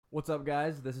What's up,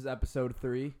 guys? This is episode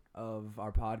 3 of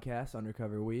our podcast,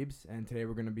 Undercover Weebs, and today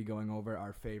we're going to be going over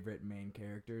our favorite main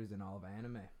characters in all of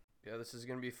anime. Yeah, this is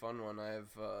going to be a fun one. I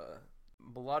have a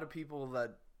lot of people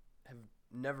that have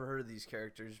never heard of these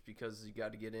characters because you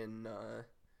got to get in,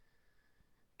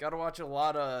 got to watch a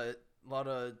lot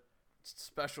of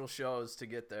special shows to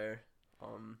get there.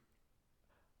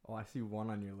 Oh, I see one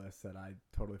on your list that I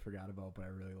totally forgot about, but I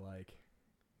really like.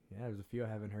 Yeah, there's a few I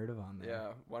haven't heard of on there. Yeah,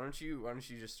 why don't you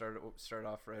just start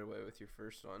off right away with your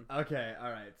first one? Okay,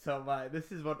 all right. So this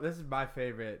is my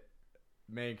favorite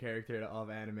main character of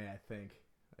anime. I think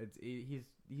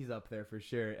he's up there for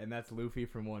sure, and that's Luffy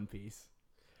from One Piece.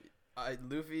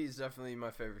 Luffy is definitely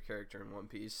my favorite character in One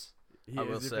Piece. He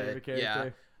is your favorite character? Yeah.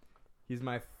 He's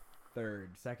my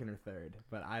second or third,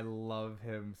 but I love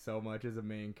him so much as a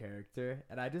main character,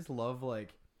 and I just love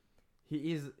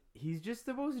he's just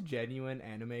the most genuine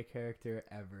anime character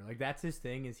ever. Like, that's his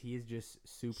thing, is he is just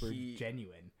super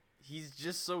genuine. He's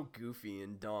just so goofy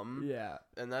and dumb. Yeah.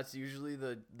 And that's usually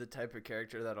the type of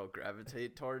character that I'll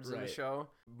gravitate towards in a show.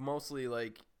 Mostly,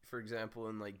 like, for example,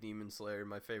 in, like, Demon Slayer,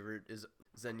 my favorite is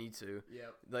Zenitsu.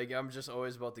 Yep. Like, I'm just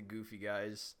always about the goofy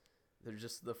guys. They're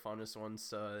just the funnest ones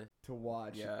to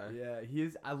watch. Yeah. Yeah,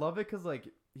 I love it because, like,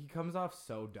 he comes off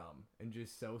so dumb and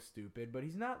just so stupid, but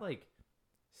he's not, like,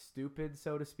 stupid,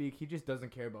 so to speak. He just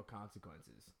doesn't care about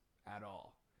consequences at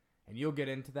all. And you'll get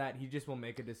into that. He just will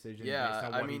make a decision based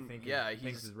on what he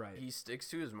thinks is right. He sticks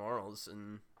to his morals,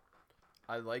 and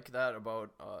I like that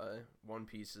about One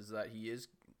Piece, is that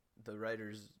the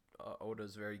writers,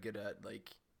 Oda's very good at, like,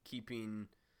 keeping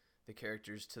the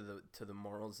characters to the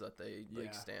morals that they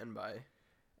like stand by.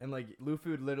 And, like, Luffy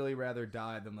would literally rather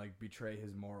die than, like, betray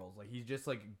his morals. Like, he's just,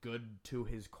 like, good to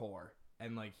his core.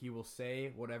 And, like, he will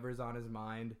say whatever's on his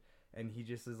mind, and he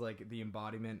just is, like, the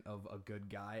embodiment of a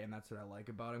good guy, and that's what I like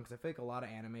about him. Because I feel like a lot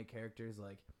of anime characters,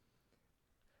 like,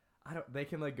 they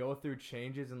can, like, go through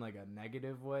changes in, like, a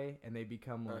negative way, and they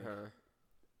become, like,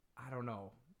 I don't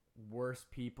know, worse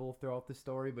people throughout the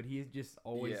story, but he's just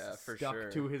always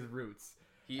stuck to his roots.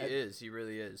 He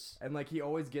really is. And, like, he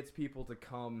always gets people to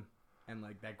come and,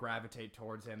 like, that gravitate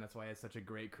towards him. That's why he has such a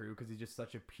great crew, because he's just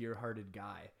such a pure-hearted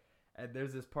guy. And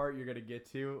there's this part you're going to get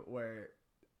to where,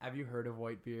 have you heard of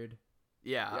Whitebeard?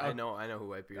 Yeah, I know who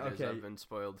Whitebeard is. I've been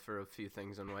spoiled for a few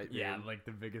things on Whitebeard. Yeah, like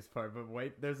the biggest part.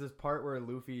 But there's this part where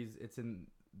it's in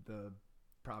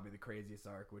probably the craziest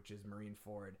arc, which is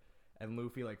Marineford. And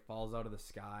Luffy, like, falls out of the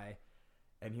sky,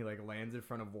 and he, like, lands in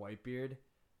front of Whitebeard.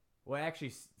 Well, it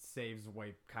actually saves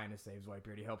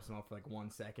Whitebeard. He helps him out for, like, 1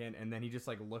 second, and then he just,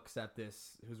 like, looks at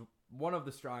this, who's one of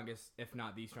the strongest, if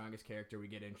not the strongest character we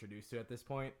get introduced to at this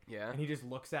point. Yeah. And he just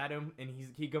looks at him, and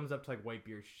he comes up to, like,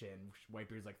 Whitebeard's shin.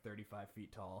 Whitebeard's, like, 35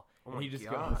 feet tall. And he just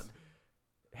goes,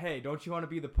 "Hey, don't you want to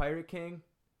be the Pirate King?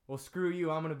 Well, screw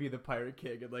you, I'm going to be the Pirate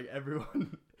King." And, like,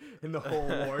 everyone in the whole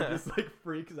war just, like,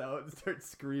 freaks out and starts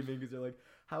screaming because they're like,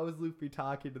 how is Luffy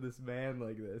talking to this man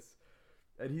like this?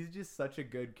 And he's just such a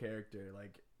good character.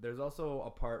 Like, there's also a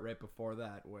part right before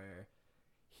that where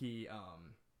he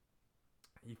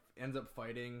ends up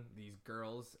fighting these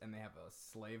girls, and they have a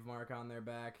slave mark on their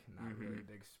back. Not really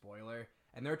a big spoiler.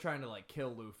 And they're trying to, like, kill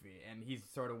Luffy, and he's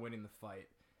sort of winning the fight.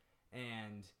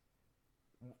 And,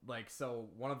 like, so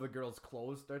one of the girls'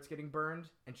 clothes starts getting burned,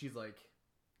 and she's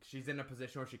in a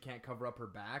position where she can't cover up her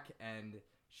back, and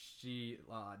she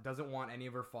doesn't want any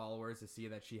of her followers to see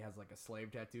that she has, like, a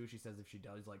slave tattoo. She says if she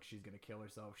does, like, she's gonna kill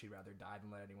herself. She'd rather die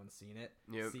than let anyone see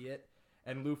it.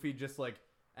 And Luffy just, like,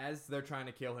 as they're trying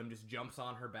to kill him, just jumps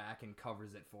on her back and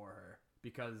covers it for her,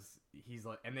 because he's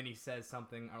like, and then he says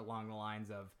something along the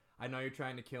lines of, "I know you're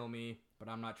trying to kill me, but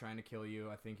I'm not trying to kill you.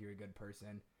 I think you're a good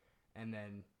person." And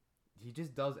then he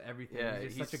just does everything. Yeah,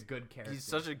 he's such a good character. He's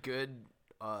such a good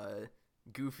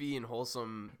goofy and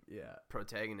wholesome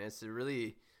protagonist. It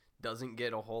really doesn't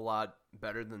get a whole lot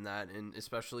better than that, and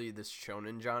especially this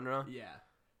shonen genre. Yeah.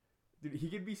 Dude, he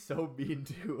could be so mean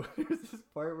too. There's this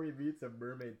part where he meets a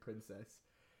mermaid princess,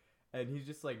 and he's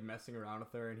just, like, messing around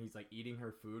with her, and he's, like, eating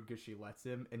her food because she lets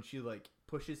him, and she, like,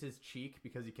 pushes his cheek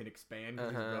because he can expand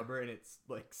his rubber, and it's,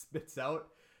 like, spits out,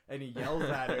 and he yells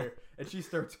at her, and she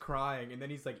starts crying, and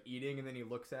then he's, like, eating, and then he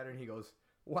looks at her, and he goes,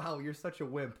 "Wow, you're such a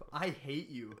wimp. I hate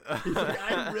you." He's like,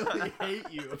 "I really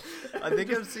hate you." I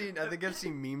think I've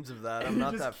seen memes of that. I'm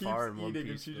not that far in One Piece.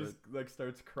 And she just, like,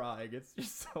 starts crying. It's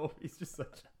just he's just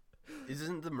such.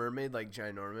 Isn't the mermaid, like,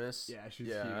 ginormous? Yeah, she's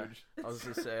huge. I was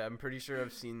gonna say, I'm pretty sure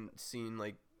I've seen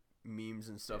like memes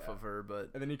and stuff of her, but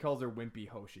and then he calls her Wimpy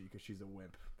Hoshi because she's a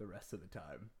wimp the rest of the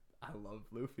time. I love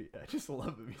Luffy. I just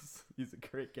love him. He's a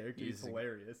great character. He's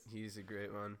hilarious. He's a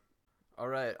great one. All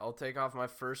right, I'll take off my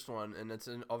first one, and it's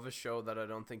of a show that I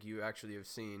don't think you actually have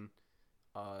seen.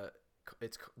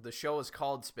 The show is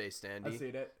called Space Dandy. I've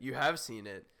seen it. You have seen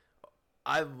it.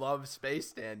 I love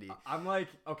Space Dandy. I'm like,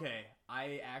 okay,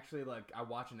 I actually I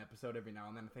watch an episode every now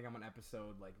and then. I think I'm on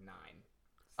episode 9.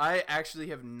 I actually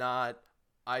have not.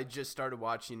 I just started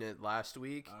watching it last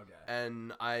week. Okay.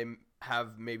 And I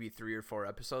have maybe 3 or 4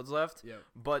 episodes left. Yep.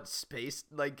 But Space,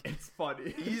 it's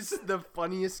funny. he's the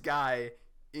funniest guy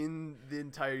in the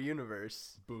entire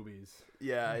universe. Boobies.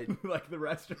 Yeah. Like the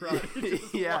restaurant. He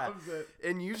just loves it.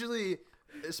 And usually,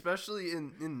 especially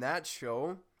in that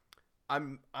show,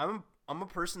 I'm a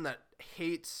person that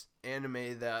hates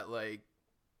anime that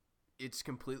it's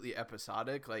completely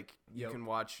episodic. Like you can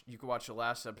watch the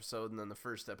last episode and then the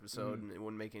first episode, and it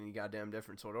wouldn't make any goddamn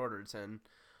difference what order it's in.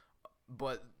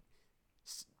 But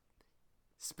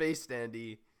Space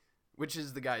Dandy, which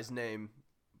is the guy's name,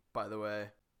 by the way,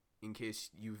 in case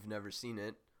you've never seen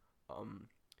it,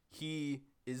 he's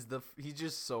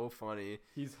just so funny.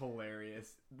 He's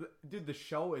hilarious. Dude, the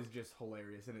show is just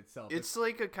hilarious in itself. It's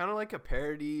like a kind of like a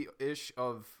parody-ish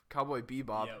of Cowboy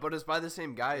Bebop, but it's by the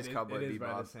same guy as Cowboy Bebop. It is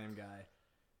by the same guy.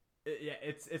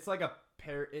 It's like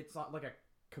it's not like a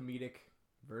comedic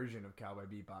version of Cowboy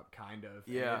Bebop, kind of.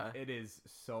 Yeah. It is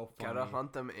so funny. Gotta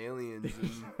hunt them aliens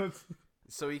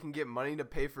so he can get money to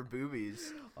pay for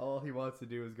boobies. All he wants to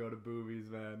do is go to boobies,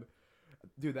 man.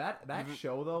 Dude, that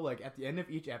show, though, at the end of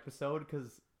each episode,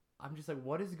 because I'm just like,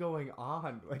 what is going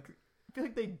on? I feel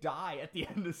like they die at the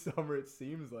end of summer, it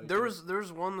seems like. There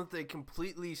was one that they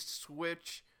completely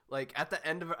switch, at the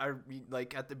end of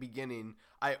it, at the beginning,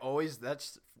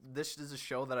 this is a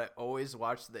show that I always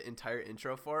watch the entire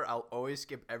intro for. I'll always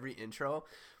skip every intro,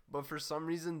 but for some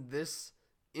reason, this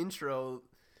intro,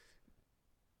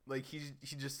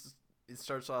 it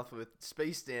starts off with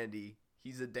Space Dandy.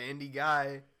 He's a dandy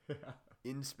guy.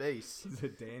 In space. He's a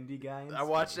dandy guy in space. I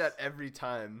watch that every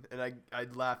time, and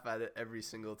I'd laugh at it every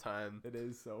single time. It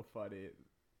is so funny.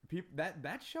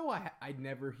 That show I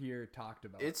never hear talked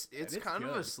about. It's kind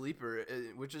of a sleeper,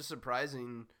 which is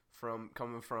surprising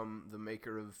coming from the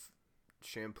maker of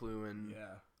Shampoo and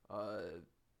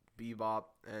Bebop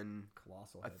and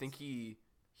Colossal I Hits. think he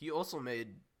also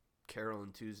made Carol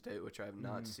and Tuesday, which I have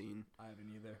not seen. I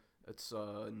haven't either. It's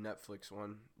a Netflix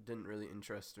one. Didn't really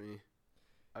interest me.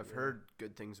 I've heard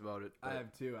good things about it. I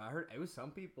have too. I heard it was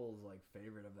some people's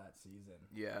favorite of that season.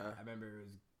 Yeah. I remember it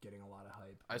was getting a lot of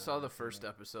hype. I saw the first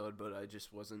episode, but I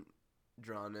just wasn't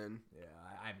drawn in. Yeah,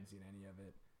 I haven't seen any of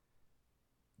it.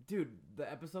 Dude, the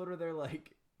episode where they're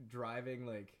driving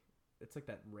it's like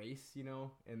that race, in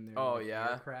their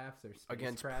aircrafts or spacecrafts.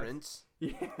 Against Prince?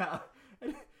 Yeah.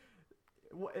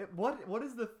 What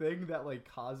is the thing that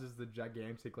causes the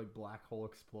gigantic black hole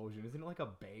explosion? Isn't it a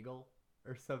bagel?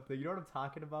 Or something. You know what I'm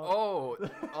talking about? Oh,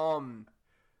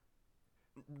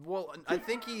 well, I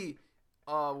think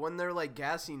when they're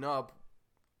gassing up,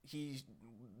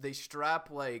 they strap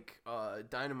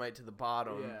dynamite to the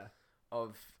bottom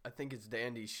of, I think it's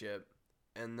Dandy's ship,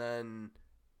 and then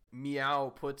Meow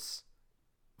puts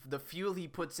the fuel he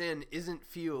puts in isn't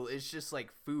fuel, it's just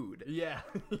food. Yeah.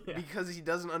 Because he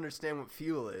doesn't understand what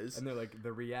fuel is. And they're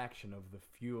the reaction of the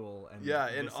fuel and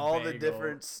and all bagel. The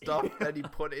different stuff that he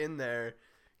put in there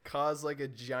caused a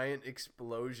giant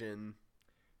explosion.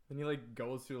 Then he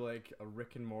goes through a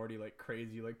Rick and Morty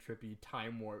crazy trippy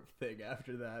time warp thing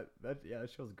after that. That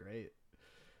show's great.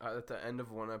 At the end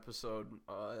of one episode,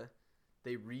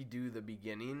 they redo the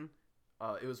beginning.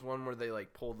 It was one where they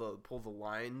pull the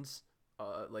lines.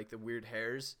 The weird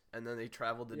hairs, and then they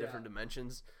travel to different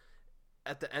dimensions.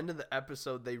 At the end of the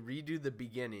episode, they redo the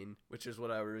beginning, which is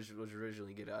what I was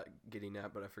originally getting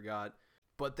at, but I forgot.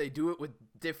 But they do it with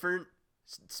different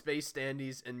Space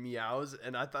Dandies and Meows,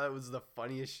 and I thought it was the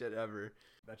funniest shit ever.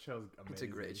 That show's amazing. It's a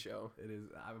great show. It is.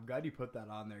 I'm glad you put that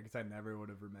on there because I never would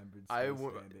have remembered Space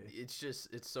Dandy.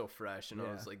 It's so fresh, and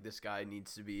I was like, this guy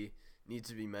needs to be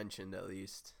mentioned at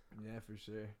least. Yeah, for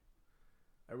sure.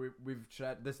 We've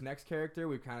chat this next character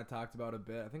we've kind of talked about a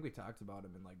bit. I think we talked about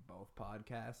him in both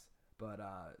podcasts. But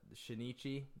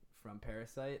Shinichi from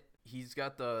Parasite, he's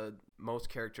got the most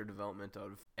character development out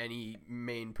of any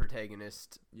main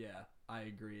protagonist. Yeah, I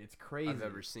agree. It's crazy. I've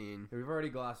ever seen. We've already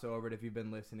glossed over it. If you've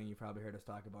been listening, you've probably heard us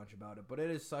talk a bunch about it. But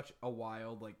it is such a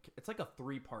wild it's a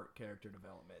 3-part character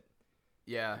development.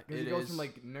 Yeah, because he goes from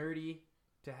nerdy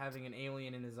to having an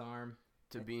alien in his arm.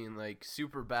 To being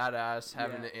super badass,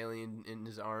 having an alien in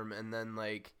his arm, and then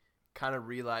kind of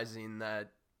realizing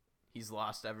that he's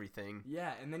lost everything.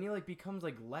 Yeah, and then he becomes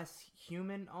less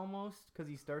human almost because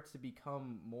he starts to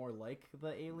become more like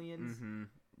the aliens. Mm-hmm.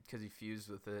 Because he fused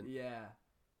with it. Yeah,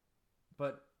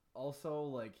 but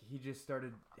also he just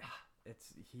started.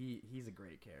 he's a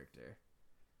great character.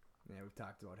 Yeah, we've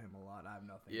talked about him a lot. I have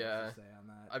nothing Yeah. else to say on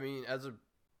that. I mean,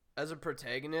 as a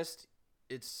protagonist,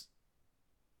 it's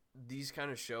these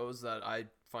kind of shows that I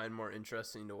find more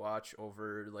interesting to watch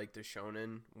over like the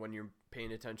shonen when you're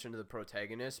paying attention to the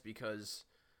protagonist, because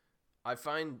I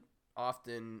find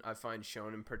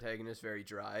shonen protagonists very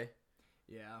dry.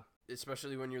 Yeah.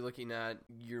 Especially when you're looking at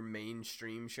your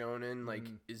mainstream shonen like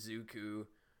Izuku,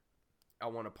 I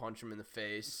want to punch him in the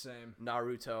face. Same.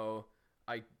 Naruto,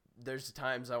 there's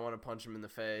times I want to punch him in the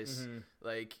face.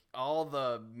 Like all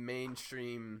the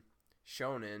mainstream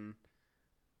shonen,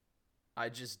 I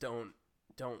just don't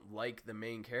like the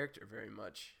main character very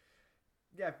much.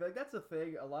 Yeah, I feel like that's the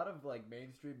thing. A lot of like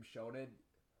mainstream shonen,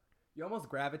 you almost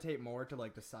gravitate more to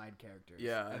like the side characters.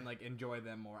 Yeah. And like enjoy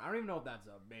them more. I don't even know if that's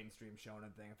a mainstream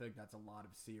shonen thing. I feel like that's a lot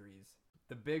of series.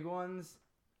 The big ones,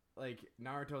 like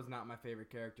Naruto's not my favorite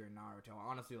character in Naruto.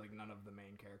 Honestly, like none of the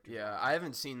main characters. Yeah, I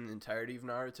haven't seen the entirety of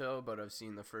Naruto, but I've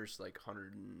seen the first like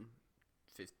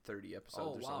 130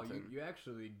 episodes or something. You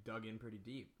actually dug in pretty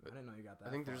deep. I didn't know you got that.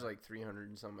 I think far. there's like 300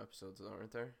 and some episodes,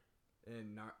 aren't there?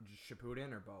 In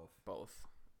Shippuden or both? Both.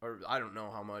 Or I don't know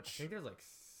how I much. think there's like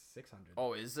 600.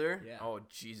 Oh, is there? Yeah. Oh,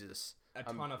 Jesus. A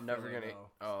ton of never filler, gonna.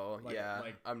 though. Oh, Like- yeah.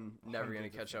 like I'm never gonna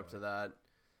hundreds of catch up to filler. that.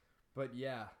 But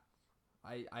yeah,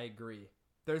 I agree.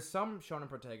 There's some shonen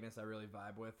protagonists I really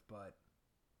vibe with, but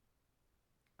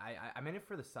I'm in it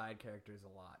for the side characters a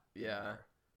lot. Yeah.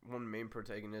 One main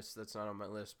protagonist that's not on my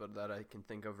list, but that I can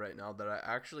think of right now that I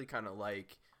actually kind of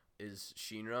like is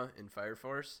Shinra in Fire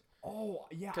Force. Oh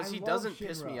yeah, Because I he love doesn't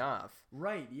piss Shinra. me off.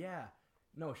 Right? Yeah.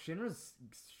 No, Shinra's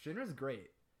great.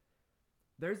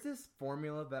 There's this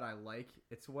formula that I like.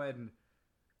 It's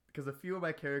because a few of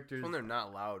my characters. When they're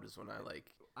not loud is when I like.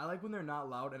 I like when they're not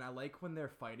loud, and I like when they're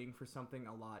fighting for something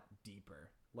a lot deeper.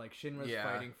 Like Shinra's Yeah.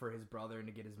 fighting for his brother and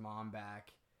to get his mom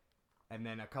back, and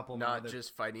then a couple Not other...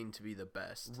 just fighting to be the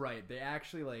best. Right, they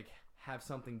actually like have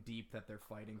something deep that they're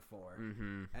fighting for,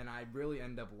 and I really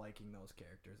end up liking those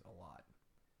characters a lot.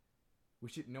 We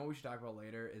should talk about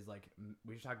later is like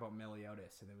we should talk about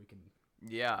Meliodas, and then we can.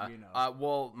 Yeah. You know.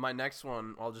 Well, my next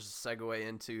one, I'll just segue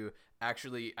into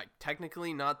actually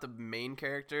technically not the main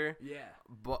character, Yeah.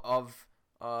 but of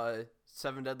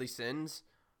Seven Deadly Sins,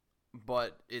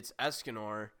 but it's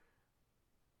Escanor,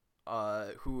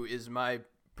 who is my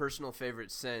personal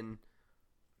favorite sin.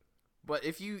 But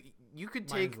if you could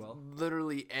Might take as well.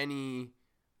 literally any.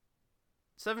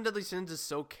 Seven Deadly Sins is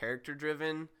so character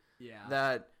driven Yeah.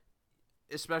 that,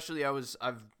 especially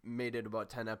I've made it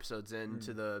about 10 episodes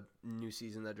into the new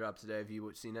season that dropped today. Have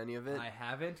you seen any of it? I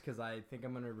haven't because I think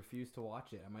I'm gonna refuse to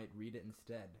watch it. I might read it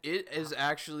instead. It is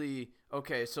actually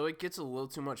okay. So it gets a little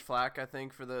too much flack, I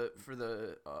think, for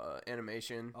the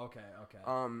animation. Okay.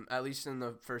 At least in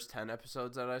the first 10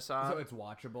 episodes that I saw. So it's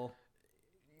watchable.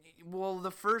 Well,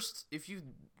 if you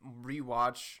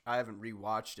rewatch, I haven't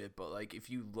rewatched it, but like if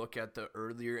you look at the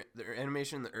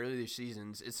animation in the earlier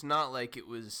seasons, it's not like it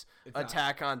was It's not-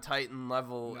 Attack on Titan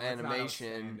level No, it's not animation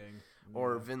outstanding.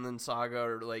 or No. Vinland Saga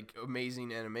or like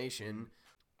amazing animation.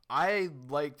 I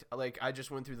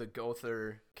just went through the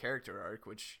Gother character arc,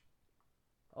 which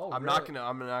Oh, I'm really?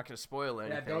 not gonna spoil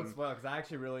anything. Yeah, don't spoil because I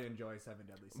actually really enjoy Seven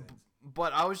Deadly Sins.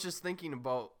 But I was just thinking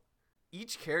about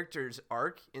each character's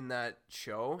arc in that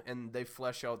show, and they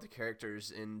flesh out the characters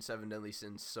in Seven Deadly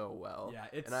Sins so well. Yeah,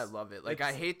 and I love it. Like I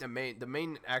it's- hate the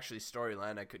main actually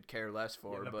storyline. I could care less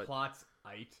for, the but plot's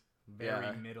very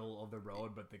Yeah. middle of the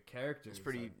road, but the characters it's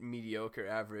pretty like, mediocre,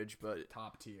 average. But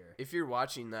top tier. if you're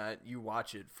watching that, you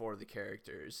watch it for the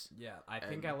characters. Yeah, I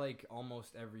think and- I like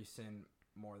almost every sin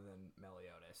more than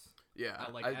Meliodas. Yeah, I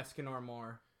like Escanor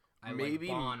more. I maybe-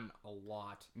 like Vaughn a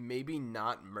lot. maybe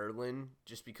not Merlin,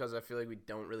 just because I feel like we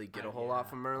don't really get a whole Yeah, lot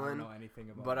from I Merlin. don't know anything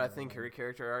about But I think her Merlin.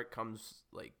 character arc comes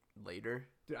like later.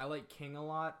 Dude, I like King a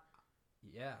lot.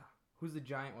 Yeah. Who's the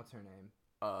giant? What's her name?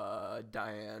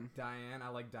 Diane. Diane. I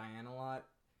like Diane a lot.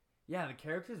 Yeah, the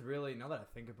characters really, now that I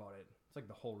think about it, it's like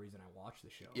the whole reason I watch the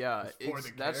show. Yeah, is for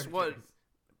that's what characters.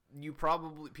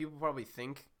 people probably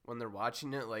think when they're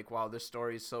watching it, like, wow, this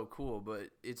story is so cool, but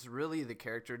it's really the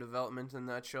character development in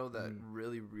that show that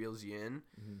really reels you in.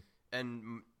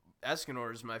 And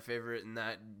Escanor is my favorite in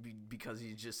that because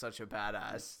he's just such a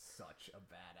badass. He's such a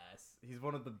badass. He's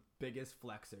one of the biggest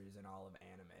flexers in all of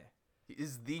anime. He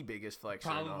is the biggest flexer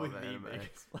in all Probably of the anime.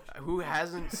 biggest flexer. Who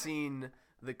hasn't seen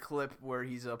the clip where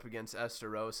he's up against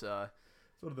Esterosa?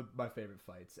 It's one of my favorite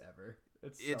fights ever.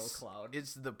 It's so Cloud.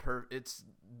 It's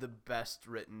the best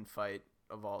written fight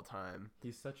of all time.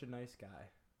 He's such a nice guy.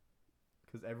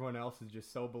 Because everyone else is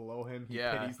just so below him. He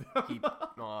Yeah, pities them.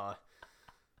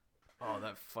 Oh,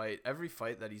 that fight! Every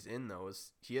fight that he's in, though,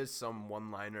 he has some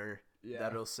one-liner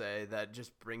that it'll say that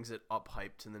just brings it up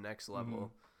hype to the next level.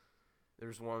 Mm-hmm.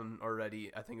 There's one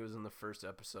already, I think it was in the first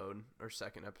episode or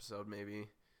second episode maybe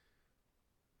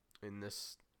in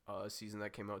this season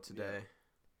that came out today. Yeah.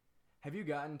 Have you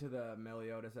gotten to the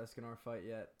Meliodas Escanor fight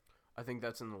yet? I think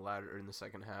that's in the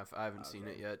second half. I haven't seen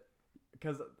it yet.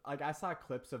 Because like I saw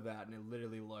clips of that and it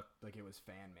literally looked like it was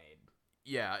fan made.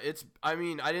 Yeah, I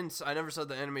never said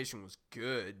the animation was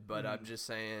good, but I'm just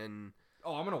saying.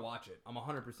 Oh, I'm gonna watch it. I'm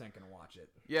 100% gonna watch it.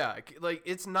 Yeah, like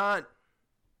it's not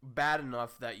bad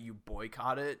enough that you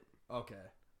boycott it. Okay.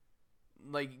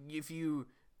 Like if you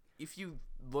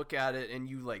look at it and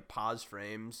you like pause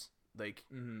frames, like,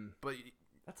 but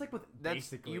that's like with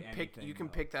basically you can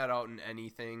pick that out in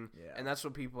anything, yeah. And that's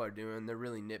what people are doing. They're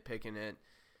really nitpicking it.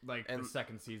 Like the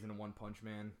second season of One Punch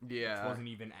Man. Yeah, which wasn't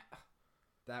even.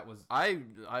 That was. I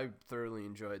thoroughly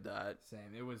enjoyed that.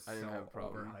 Same. It was so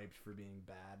overhyped for being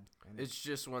bad. And it's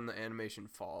just when the animation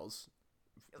falls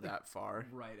that far.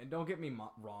 Right, and don't get me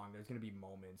wrong. There's gonna be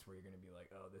moments where you're gonna be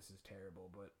like, "Oh, this is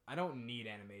terrible," but I don't need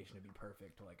animation to be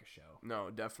perfect to like a show. No,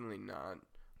 definitely not.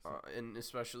 And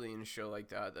especially in a show like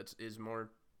that, is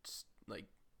more like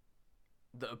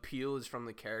the appeal is from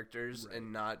the characters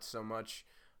and not so much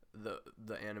the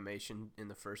animation in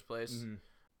the first place.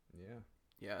 Mm-hmm.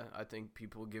 Yeah, I think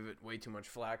people give it way too much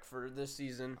flack for this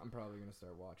season. I'm probably gonna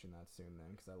start watching that soon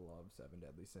then, because I love Seven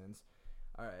Deadly Sins.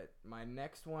 All right, my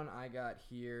next one I got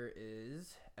here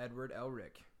is Edward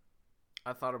Elric.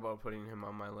 I thought about putting him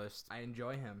on my list. I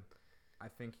enjoy him. I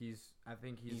think he's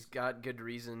got good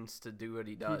reasons to do what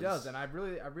he does. He does, and I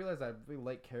realize I really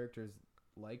like characters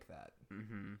like that.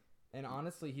 Mm-hmm. And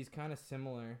honestly, he's kind of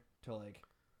similar to like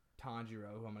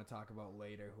Tanjiro, who I'm going to talk about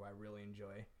later, who I really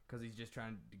enjoy because he's just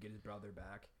trying to get his brother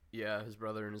back. Yeah, his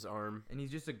brother and his arm. And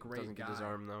he's just a great Doesn't guy. get his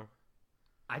arm though.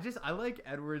 I like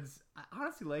Edward's. I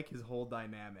honestly like his whole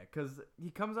dynamic because he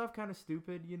comes off kind of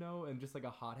stupid, you know, and just like a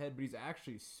hothead, but he's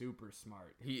actually super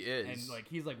smart. He is, and like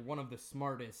he's like one of the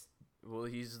smartest. Well,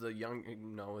 he's the young.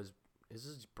 No,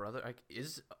 his brother.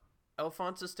 Is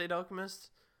Alphonse a state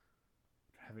alchemist?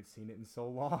 I haven't seen it in so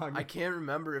long. I can't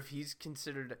remember if he's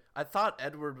considered. I thought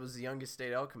Edward was the youngest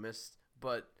state alchemist,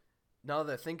 but now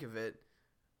that I think of it,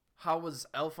 how was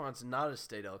Alphonse not a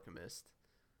state alchemist?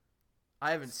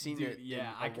 I haven't seen it in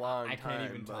a long time. I can't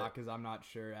even talk because I'm not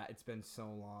sure. It's been so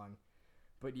long.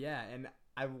 But yeah, and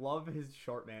I love his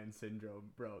short man syndrome,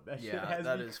 bro. That shit has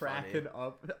me cracking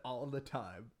up all the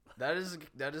time. That is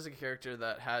a character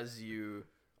that has you,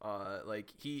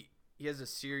 like he has a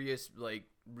serious like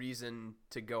reason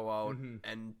to go out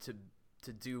and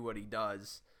to do what he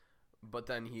does, but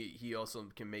then he also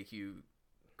can make you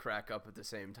crack up at the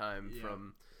same time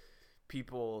from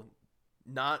people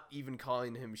not even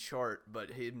calling him short, but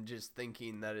him just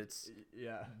thinking that it's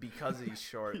because he's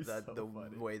short that so the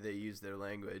funny way they use their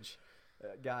language.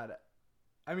 God,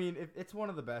 I mean, if it's one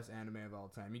of the best anime of all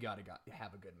time, you gotta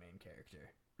have a good main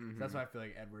character. So that's why I feel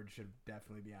like Edward should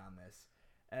definitely be on this.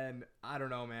 And I don't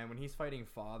know, man, when he's fighting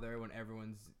Father, when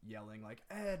everyone's yelling like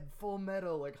Ed, Full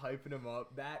Metal, like hyping him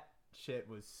up, that shit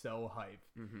was so hype.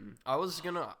 I was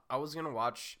gonna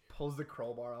watch. Pulls the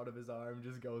crowbar out of his arm,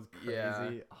 just goes crazy. Yeah.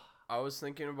 I was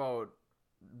thinking about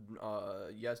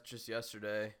just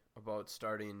yesterday about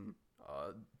starting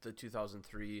the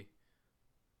 2003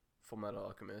 Full Metal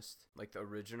Alchemist, like the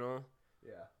original.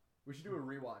 Yeah, we should do a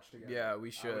rewatch together. Yeah,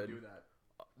 we should. I would do that.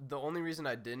 The only reason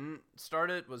I didn't start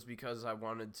it was because I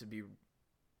wanted to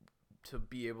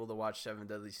be able to watch Seven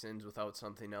Deadly Sins without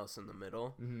something else in the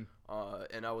middle.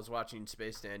 And I was watching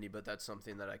Space Dandy, but that's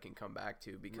something that I can come back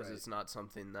to because it's not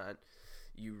something that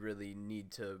you really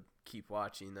need to keep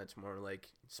watching. That's more like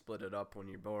split it up when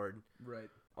you're bored. Right.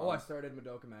 I started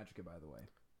Madoka Magica, by the way.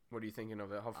 What are you thinking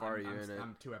of it? How far are you in it?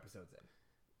 I'm 2 episodes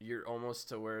in. You're almost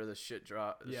to where the shit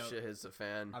shit hits the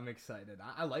fan. I'm excited.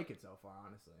 I like it so far,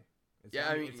 honestly. It's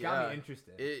got me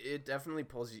interested. It definitely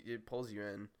pulls you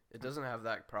in. It doesn't have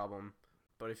that problem,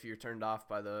 but if you're turned off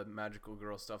by the magical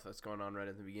girl stuff that's going on right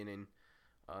at the beginning,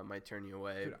 it might turn you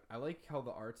away. Dude, I like how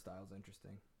the art style is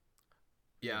interesting.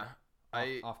 Yeah.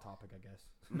 Off topic, I guess.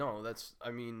 No,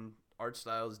 art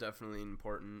style is definitely an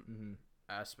important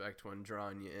aspect when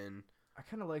drawing you in. I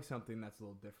kind of like something that's a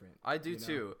little different. I do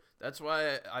too. That's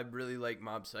why I really like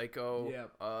Mob Psycho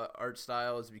art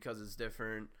style, is because it's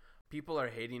different. People are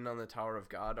hating on the Tower of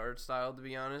God art style, to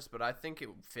be honest, but I think it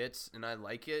fits and I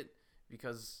like it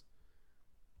because,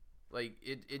 like,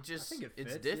 it's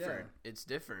different. Yeah. It's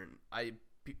different. I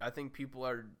think people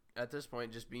are at this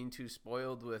point just being too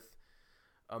spoiled with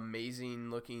amazing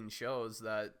looking shows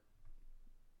that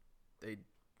they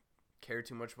care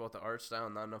too much about the art style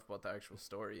and not enough about the actual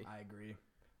story. I agree.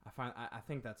 I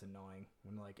think that's annoying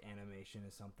when like animation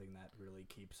is something that really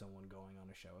keeps someone going on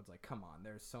a show. It's like, come on,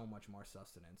 there's so much more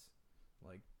sustenance.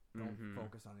 Like, don't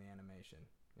focus on the animation.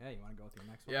 Yeah, you want to go with your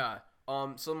next one?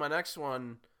 Yeah. So my next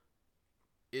one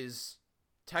is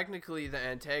technically the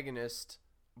antagonist,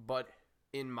 but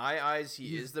in my eyes,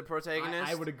 he is the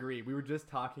protagonist. I would agree. We were just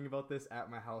talking about this at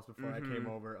my house before I came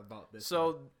over about this.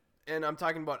 So, and I'm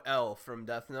talking about L from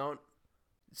Death Note.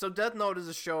 So Death Note is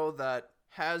a show that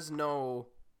has no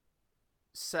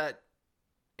set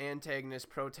antagonist,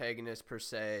 protagonist per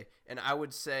se, and I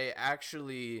would say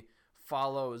actually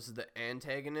follows the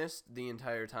antagonist the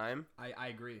entire time. I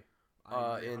agree.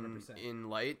 In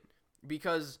Light,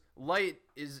 because Light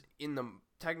is in the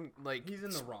he's in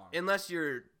the wrong. Unless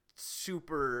you're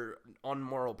super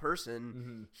unmoral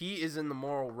person, he is in the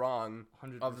moral wrong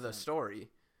 100%. of the story.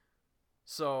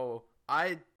 So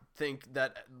I think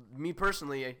that, me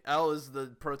personally, L is the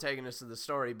protagonist of the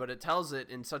story, but it tells it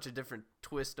in such a different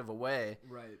twist of a way.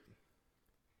 Right.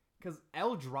 Because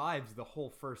L drives the whole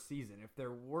first season. If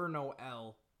there were no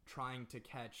L trying to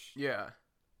catch... Yeah.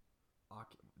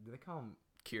 Do they call him...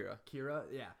 Kira?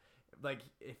 Yeah. Like,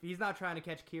 if he's not trying to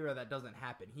catch Kira, that doesn't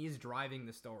happen. He's driving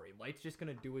the story. Light's just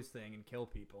going to do his thing and kill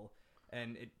people.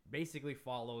 And it basically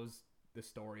follows the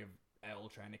story of L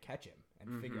trying to catch him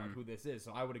and figure out who this is.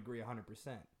 So I would agree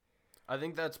 100%. I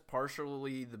think that's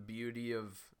partially the beauty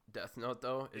of Death Note,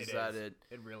 though, is that it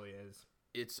really is.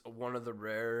 It's one of the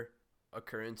rare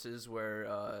occurrences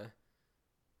where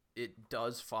it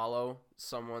does follow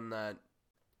someone that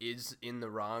is in the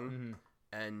wrong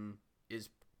and is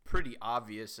pretty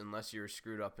obvious unless you're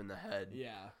screwed up in the head.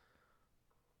 Yeah.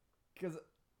 Because,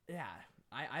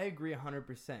 I agree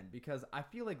 100% because I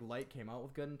feel like Light came out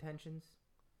with good intentions.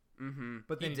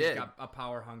 But then he just got a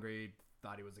power hungry,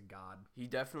 thought he was a god. He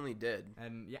definitely did.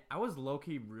 And yeah, I was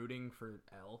low-key rooting for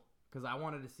L because I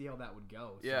wanted to see how that would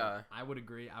go. So yeah. I would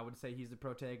agree. I would say he's the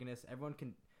protagonist. Everyone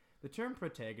can... The term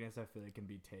protagonist, I feel like, can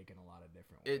be taken a lot of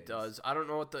different ways. It does. I don't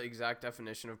know what the exact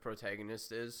definition of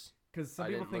protagonist is. Because some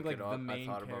people think, like, the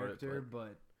main character,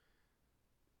 but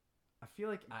I feel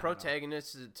like...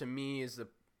 Protagonist, to me, is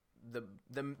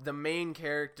the main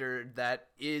character that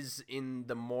is in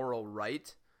the moral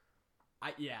right.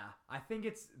 I think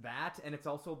it's that, and it's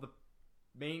also the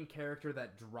main character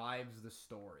that drives the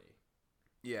story.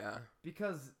 Yeah.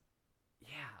 Because,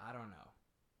 I don't know.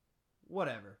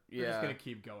 Whatever. We're just going to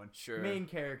keep going. Sure. Main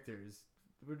characters.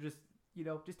 We're just,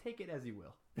 just take it as you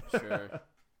will. Sure.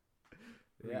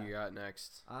 Who you got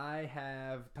next? I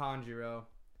have Tanjiro.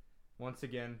 Once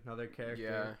again, another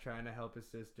character trying to help his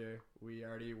sister. We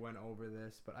already went over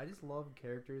this, but I just love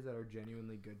characters that are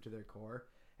genuinely good to their core.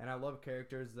 And I love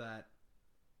characters that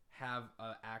have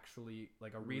actually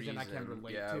like a reason I can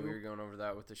relate to. Yeah, we were going over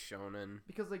that with the shonen.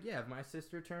 Because if my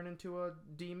sister turned into a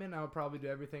demon, I would probably do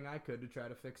everything I could to try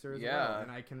to fix her as well.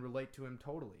 And I can relate to him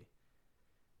totally.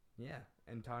 Yeah,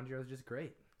 and Tanjiro's just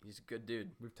great. He's a good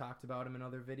dude. We've talked about him in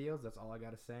other videos. That's all I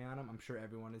got to say on him. I'm sure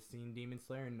everyone has seen Demon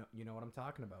Slayer and you know what I'm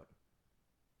talking about.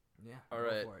 Yeah. All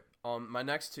right. My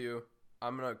next two,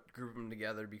 I'm gonna group them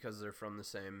together because they're from the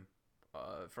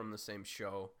same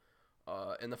show.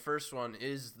 And the first one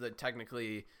is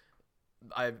technically,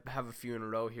 I have a few in a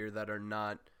row here that are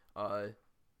not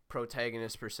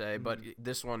protagonists per se, but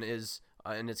this one is,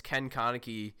 and it's Ken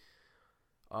Kaneki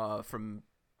from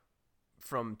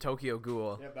Tokyo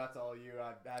Ghoul. Yeah, that's all you.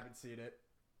 I haven't seen it.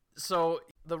 So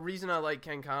the reason I like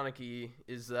Ken Kaneki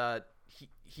is that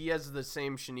he has the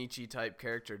same Shinichi type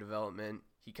character development.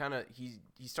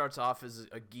 He starts off as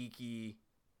a geeky.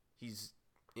 He's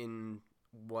in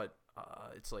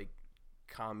it's like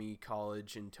Kami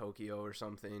College in Tokyo or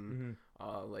something.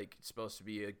 Like it's supposed to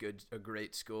be a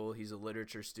great school. He's a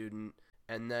literature student,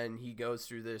 and then he goes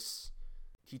through this.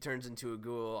 He turns into a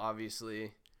ghoul,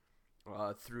 obviously,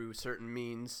 through certain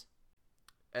means,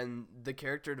 and the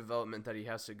character development that he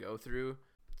has to go through.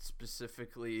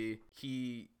 Specifically,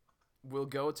 he will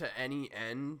go to any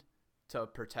end to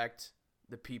protect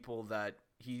the people that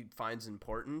he finds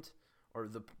important, or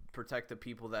protect the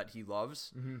people that he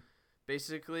loves,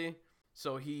 basically.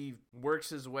 So he works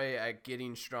his way at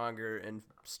getting stronger and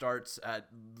starts at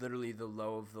literally the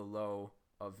low of the low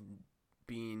of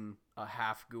being a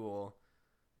half ghoul,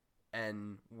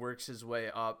 and works his way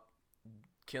up,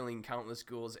 killing countless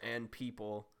ghouls and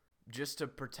people just to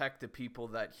protect the people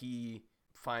that he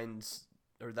finds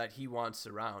or that he wants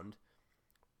around.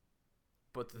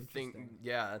 But the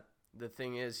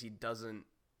thing is he doesn't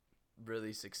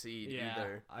really succeed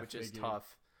either, which is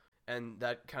tough. And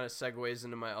that kind of segues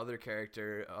into my other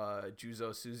character,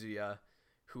 Juzo Suzuya,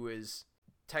 who is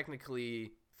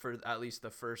technically, for at least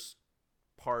the first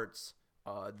parts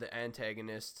the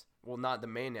antagonist, well, not the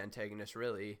main antagonist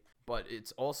really, but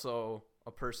it's also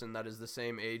a person that is the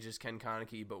same age as Ken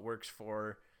Kaneki but works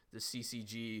for the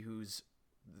CCG, who's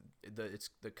it's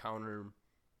the counter.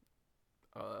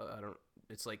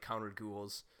 It's like counter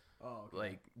ghouls. Oh, okay.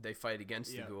 Like they fight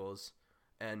against the ghouls,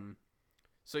 and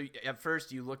so at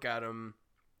first you look at him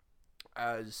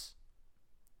as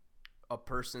a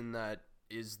person that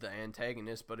is the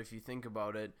antagonist, but if you think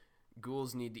about it,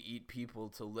 ghouls need to eat people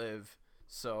to live,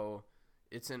 so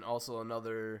it's also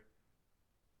another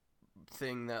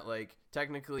thing that, like,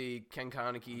 technically Ken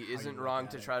Kaneki isn't wrong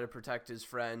to try to protect his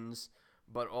friends,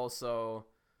 but also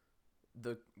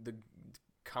the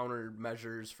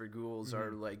countermeasures for ghouls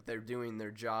are like they're doing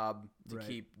their job to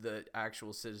keep the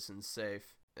actual citizens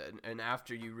safe. And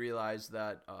after you realize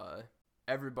that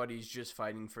everybody's just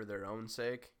fighting for their own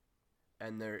sake,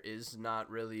 and there is not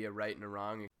really a right and a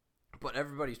wrong, but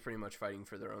everybody's pretty much fighting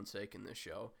for their own sake in this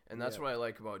show. And that's what I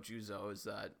like about Juzo, is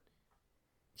that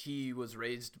he was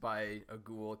raised by a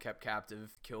ghoul, kept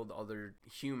captive, killed other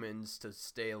humans to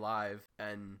stay alive,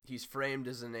 and he's framed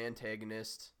as an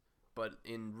antagonist, but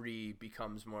in Ri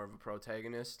becomes more of a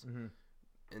protagonist.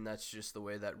 And that's just the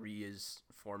way that Ri is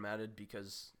formatted,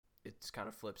 because it's kind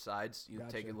of flip sides. You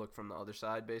take a look from the other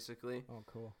side, basically. Oh,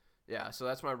 cool. Yeah, so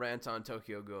that's my rant on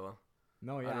Tokyo Ghoul.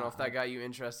 No, yeah. I don't know if that got you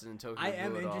interested in Tokyo Ghoul I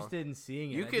am interested in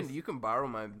seeing it. You can borrow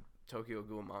my Tokyo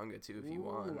Ghoul manga too if you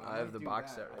want. I have the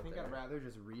box set right there. I think I'd rather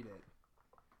just read it.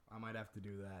 I might have to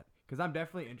do that because I'm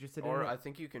definitely interested in it. Or I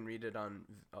think you can read it on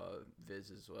Viz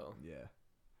as well. Yeah.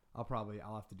 I'll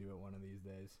have to do it one of these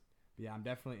days. But yeah, I'm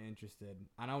definitely interested.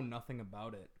 I know nothing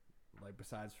about it, like,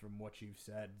 besides from what you've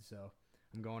said, so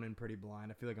I'm going in pretty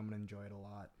blind. I feel like I'm going to enjoy it a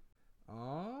lot.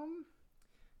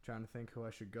 Trying to think who I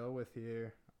should go with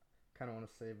here. Kind of want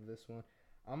to save this one.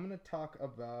 I'm going to talk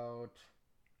about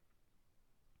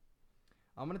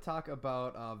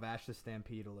Vash the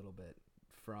Stampede a little bit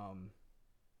from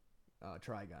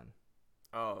Trigun.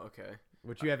 Oh, okay.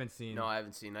 Which you haven't seen. No, I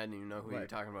haven't seen. I didn't even know who you were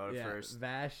talking about at first.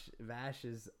 Vash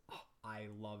is... Oh, I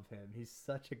love him. He's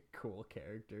such a cool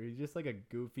character. He's just like a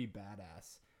goofy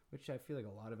badass, which I feel like a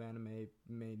lot of anime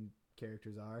main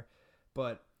characters are.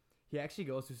 But he actually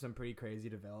goes through some pretty crazy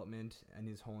development in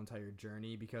his whole entire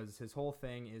journey, because his whole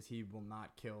thing is he won't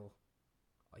kill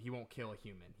a human.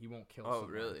 He won't kill someone. Oh,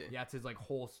 really? Yeah, it's his like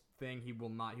whole thing. He will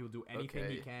do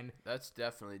anything he can. That's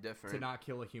definitely different. To not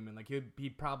kill a human. Like he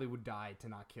probably would die to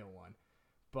not kill one.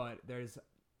 But there's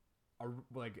a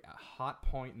hot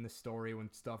point in the story when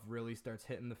stuff really starts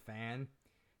hitting the fan.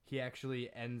 He actually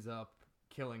ends up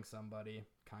killing somebody.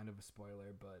 Kind of a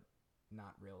spoiler, but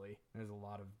not really. There's a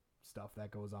lot of stuff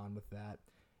that goes on with that.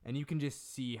 And you can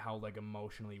just see how, like,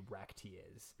 emotionally wrecked he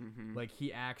is. Like,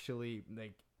 he actually,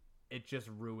 like, it just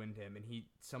ruined him. And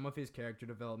some of his character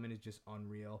development is just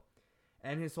unreal.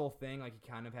 And his whole thing, like, he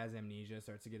kind of has amnesia,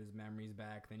 starts to get his memories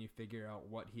back. Then you figure out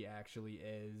what he actually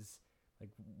is,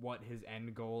 like, what his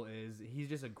end goal is. He's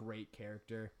just a great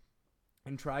character.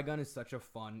 And Trigun is such a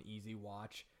fun, easy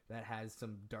watch that has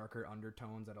some darker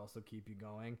undertones that also keep you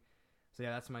going. So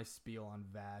yeah, that's my spiel on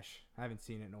Vash. I haven't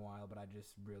seen it in a while, but I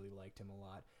just really liked him a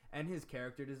lot. And his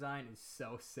character design is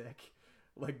so sick.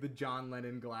 Like the John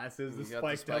Lennon glasses, the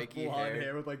spiked up blonde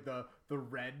hair with like the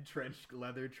red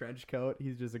leather trench coat.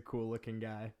 He's just a cool looking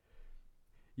guy.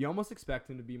 You almost expect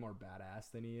him to be more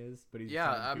badass than he is, but he's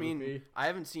I mean, I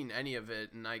haven't seen any of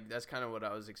it, and that's kind of what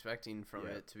I was expecting from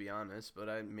it, to be honest.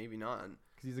 But maybe not,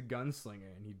 because he's a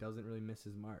gunslinger and he doesn't really miss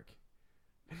his mark.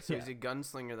 So he's a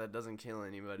gunslinger that doesn't kill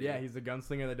anybody. Yeah, he's a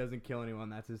gunslinger that doesn't kill anyone.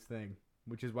 That's his thing,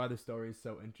 which is why the story is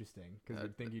so interesting. Because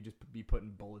you'd think he'd just be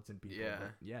putting bullets in people.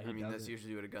 Yeah. I mean, that's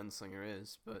usually what a gunslinger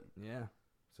is. But yeah,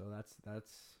 so that's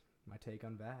my take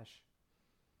on Vash.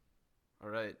 All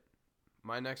right,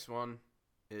 my next one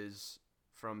is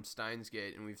from Steins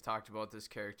Gate, and we've talked about this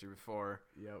character before.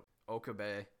 Yep.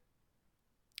 Okabe,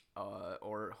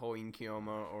 or Hoin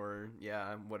Kiyoma, or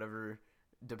whatever.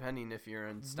 Depending if you're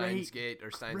in Steins Gate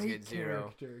or Steins Gate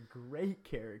Zero. Great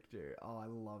character. Oh, I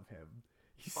love him.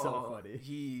 He's so funny.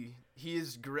 He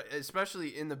is great,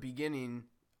 especially in the beginning.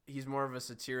 He's more of a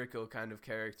satirical kind of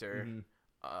character.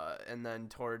 And then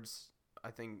towards, I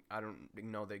don't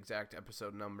know the exact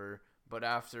episode number, but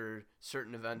after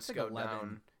certain events go 11.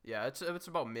 down. Yeah, it's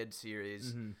about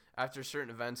mid-series. After certain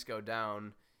events go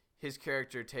down, his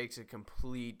character takes a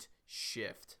complete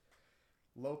shift.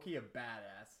 Loki a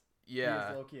badass. Yeah,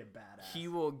 he is Loki a badass. He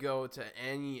will go to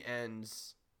any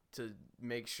ends to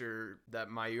make sure that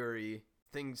Mayuri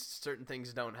certain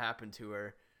things don't happen to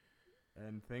her,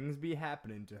 and things be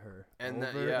happening to her, and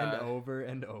over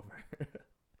and over.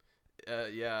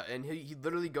 And he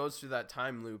literally goes through that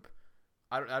time loop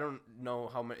I don't know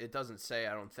how much. It doesn't say.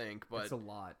 I don't think, but it's a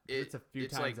lot. It's a few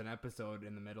it's times like, an episode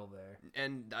in the middle there.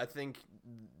 And I think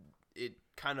it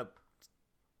kind of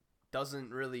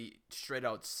doesn't really straight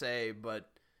out say, but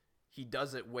he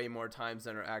does it way more times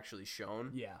than are actually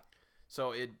shown. Yeah.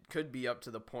 So it could be up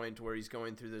to the point where he's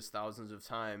going through this thousands of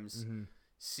times,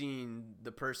 seeing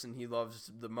the person he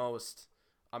loves the most.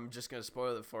 I'm just going to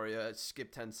spoil it for you.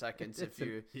 Skip 10 seconds if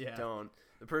you don't.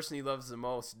 The person he loves the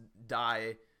most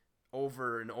die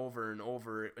over and over and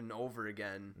over and over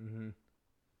again. Mm-hmm.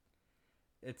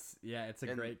 It's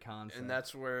a great concept. And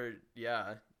that's where,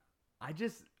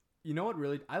 you know what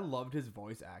really, I loved his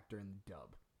voice actor in the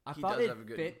dub. I He thought does it have a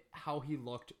good- fit how he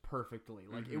looked perfectly.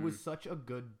 Like, it was such a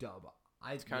good dub.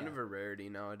 It's kind of a rarity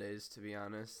nowadays, to be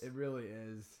honest. It really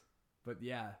is. But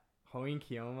yeah, Hoin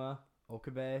Kiyoma,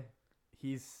 Okabe,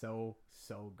 he's so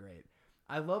great.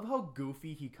 I love how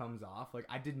goofy he comes off. Like,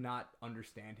 I did not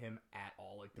understand him at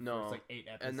all. Like, the first, like, 8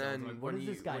 episodes. And then like,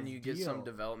 when you get some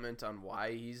development on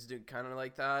why he's kind of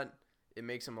like that, it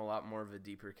makes him a lot more of a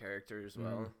deeper character as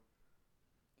well.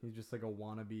 He's just like a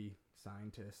wannabe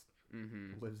scientist.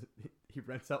 Mm-hmm. He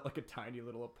rents out like a tiny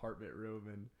little apartment room,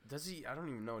 and does he? I don't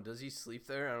even know. Does he sleep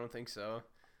there? I don't think so.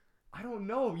 I don't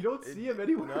know. You don't see him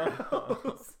anywhere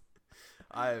else.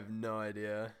 I have no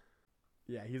idea.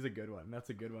 Yeah, he's a good one. That's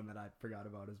a good one that I forgot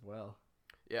about as well.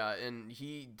 Yeah, and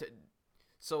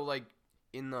so like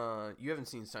in the you haven't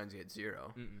seen Steins Gate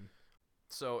Zero. Mm-mm.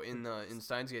 So in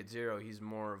Steins Gate Zero, he's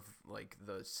more of like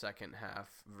the second half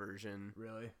version.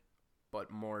 Really? But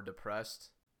more depressed.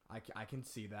 I can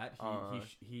see that.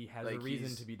 He has like a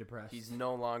reason to be depressed. He's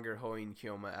no longer Hoin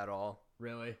Kiyoma at all.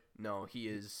 Really? No, he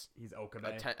is. He's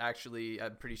Okabe. Actually,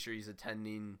 I'm pretty sure he's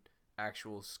attending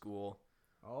actual school.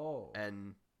 Oh.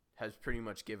 And has pretty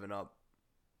much given up.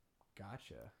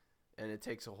 Gotcha. And it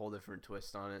takes a whole different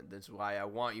twist on it. That's why I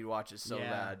want you to watch it so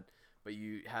bad, but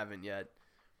you haven't yet.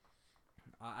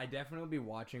 I definitely will be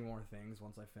watching more things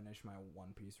once I finish my One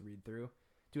Piece read through.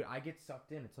 Dude, I get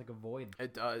sucked in. It's like a void.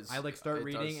 It does. I like start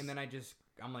reading and then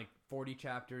I'm like 40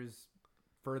 chapters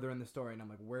further in the story and I'm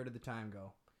like, where did the time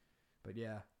go? But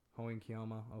yeah, Hoin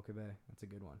Kiyoma, Okabe, that's a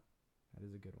good one. That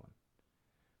is a good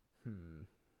one.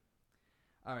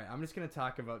 All right, I'm just gonna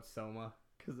talk about Soma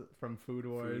from Food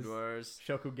Wars. Food Wars.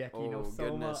 Shokugeki no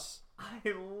Soma. Goodness.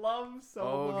 I love Soma.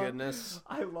 Oh goodness.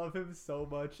 I love him so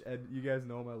much, and you guys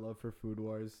know my love for Food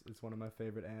Wars. It's one of my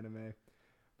favorite anime.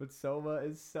 But Soma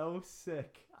is so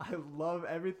sick. I love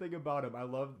everything about him. I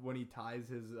love when he ties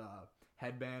his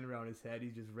headband around his head.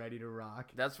 He's just ready to rock.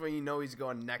 That's when you know he's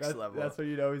going next level. That's when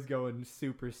you know he's going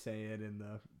Super Saiyan in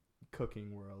the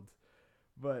cooking world.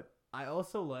 But I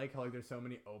also like how like there's so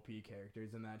many OP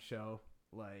characters in that show.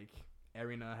 Like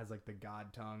Erina has like the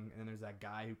god tongue, and there's that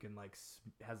guy who can like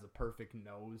has a perfect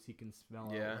nose. He can smell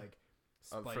out like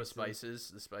spices. For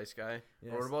spices, the spice guy.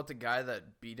 Yes. Or what about the guy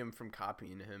that beat him from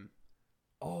copying him?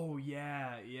 Oh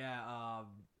yeah.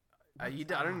 I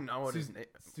don't know what his name.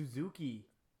 Suzuki.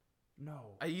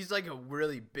 No. He's like a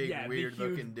really big, weird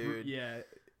looking dude.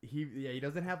 He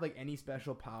doesn't have like any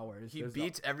special powers. He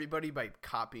beats everybody by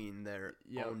copying their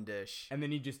own dish, and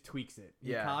then he just tweaks it.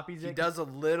 He copies it. He does a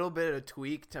little bit of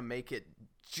tweak to make it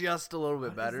just a little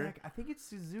bit better. I think it's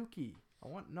Suzuki. I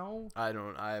have no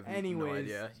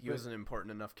idea. He was an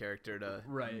important enough character to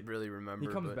really remember.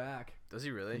 He comes back. Does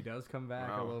he really? He does come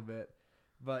back a little bit.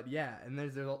 But yeah, and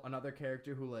there's another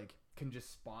character who like can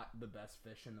just spot the best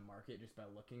fish in the market just by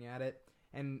looking at it.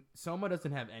 And Soma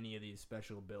doesn't have any of these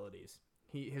special abilities.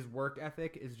 His work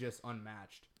ethic is just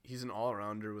unmatched. He's an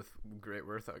all-rounder with great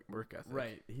work ethic.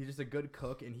 Right. He's just a good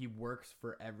cook, and he works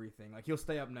for everything. Like, he'll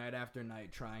stay up night after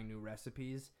night trying new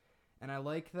recipes. And I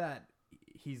like that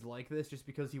he's like this just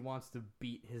because he wants to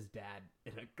beat his dad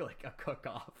in a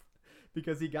cook-off.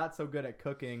 Because he got so good at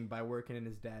cooking by working in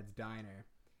his dad's diner.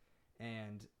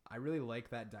 And I really like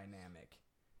that dynamic.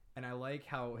 And I like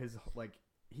how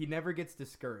he never gets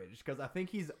discouraged, because I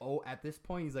think at this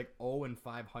point he's like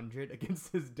 0-500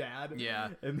 against his dad. Yeah.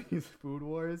 In these Food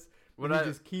Wars, he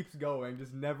just keeps going,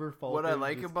 just never falters. What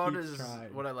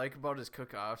I like about his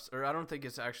cook-offs, or I don't think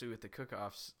it's actually with the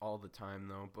cook-offs all the time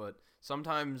though, but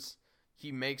sometimes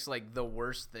he makes like the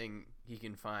worst thing he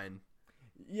can find.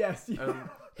 Yes. Yeah.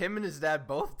 Him and his dad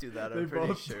both do that. I'm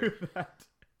pretty sure. Do that.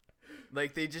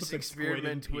 Like they just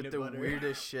experiment with the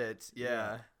weirdest shit.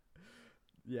 Yeah.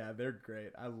 Yeah, they're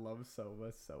great. I love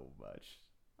Soma so much.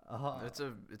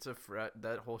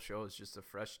 That whole show is just a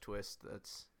fresh twist.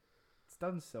 It's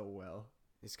done so well.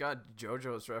 It's got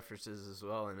JoJo's references as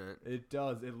well in it. It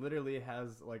does. It literally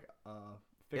has like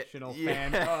fictional yeah.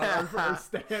 fan or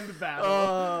stand battle.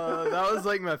 Oh, that was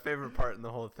like my favorite part in the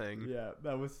whole thing. Yeah,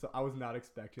 that was. I was not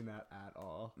expecting that at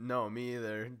all. No, me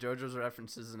either. JoJo's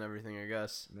references and everything, I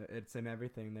guess. It's in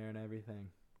everything there and everything.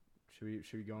 Should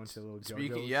we go into a little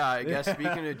Speaking, JoJo's? yeah, I guess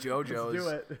speaking of JoJo's,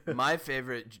 Let's do it. my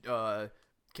favorite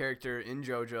character in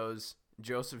JoJo's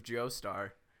Joseph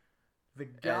Joestar, the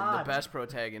and god, the best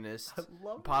protagonist, I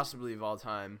love possibly of all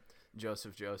time,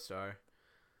 Joseph Joestar.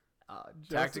 Joseph-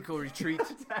 Tactical retreat.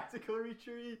 Tactical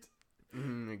retreat.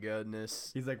 My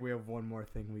goodness. He's like, we have one more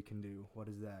thing we can do. What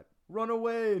is that? Run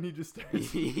away! And he just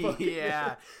starts.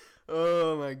 Yeah.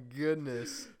 Oh my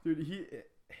goodness. Dude,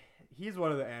 he's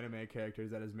one of the anime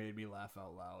characters that has made me laugh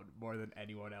out loud more than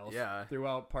anyone else. Yeah.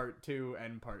 Throughout part 2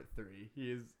 and part 3,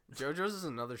 he is. JoJo's is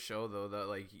another show though that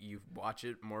like you watch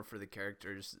it more for the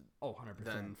characters 100%.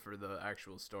 than for the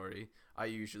actual story. I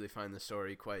usually find the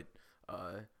story quite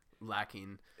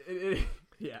lacking.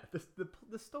 Yeah,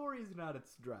 the story is not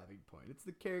its driving point. It's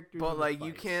the characters. But and the like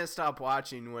you fights. can't stop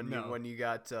watching when No. you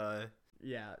got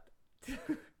Yeah.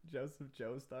 Joseph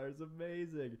Joestar is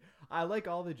amazing. I like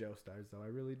all the Joestars though. I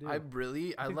really do. I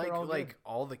think like they're all like good.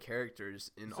 all the characters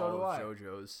in So all do of I.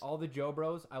 JoJo's. all the Joe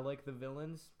Bros. I like the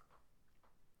villains.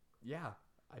 Yeah,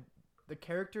 the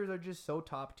characters are just so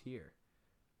top tier.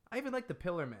 I even like the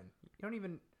Pillar Men. You don't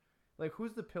even like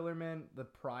who's the Pillar Man? The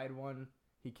Pride one.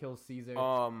 He kills Caesar.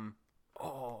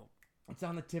 Oh, It's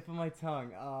on the tip of my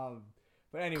tongue.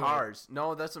 But anyway. Cars.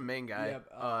 No, that's the main guy.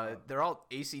 Yep, they're all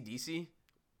AC/DC.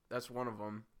 That's one of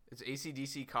them. It's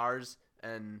AC/DC Cars,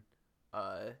 and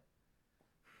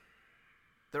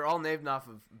they're all named off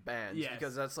of bands. Yes.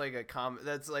 Because that's like a common.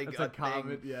 That's like That's a a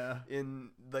comment. thing Yeah. in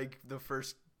like the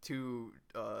first two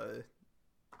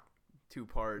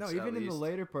parts. No, at even in the least.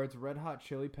 later parts, Red Hot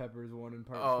Chili Peppers one in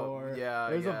part Oh, 4. yeah,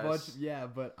 There's a bunch. yes. Yeah,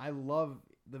 but I love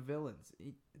the villains.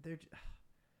 They're.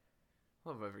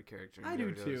 Love every character. In I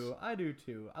do JoJo's. too. I do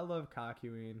too. I love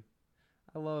Kakyoin.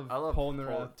 I love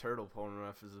Polnareff. Turtle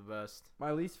Polnareff is the best.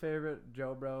 My least favorite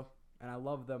Joe Bro, and I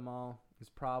love them all, is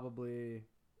probably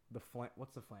the flame.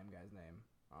 What's the flame guy's name?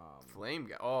 Flame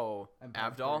guy. Oh, and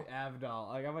Avdol. Avdol.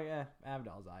 Like I'm like,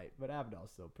 Avdol's aight, but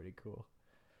Avdol's still pretty cool.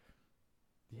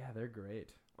 Yeah, they're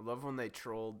great. I love when they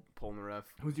trolled Polnareff.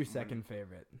 Who's your when- second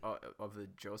favorite? of the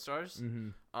Joestars?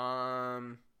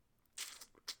 Mm-hmm.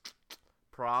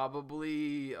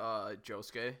 Probably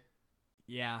Josuke.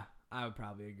 Yeah, I would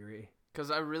probably agree. Because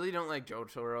I really don't like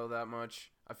Jotaro that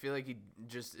much. I feel like he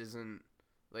just isn't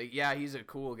like. Yeah, he's a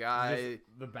cool guy. Just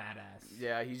the badass.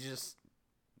 Yeah, he's just.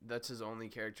 That's his only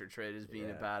character trait is being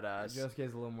a badass.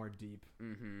 Josuke's a little more deep.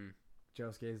 Mm-hmm.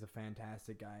 Josuke is a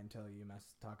fantastic guy until you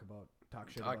talk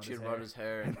shit About his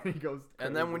hair. And then he goes.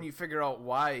 And then when crazy. you figure out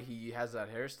why he has that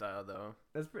hairstyle, though,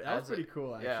 that's adds pretty a-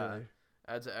 cool actually. yeah.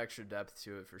 adds an extra depth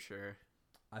to it for sure.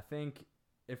 I think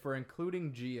if we're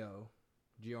including Giorno,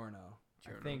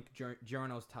 I think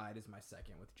Giorno's tied is my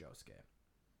second with Josuke.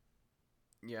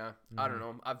 Yeah, I don't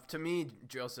Mhm. know. To me,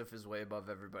 Joseph is way above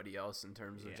everybody else in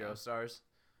terms of Yeah. Joestars.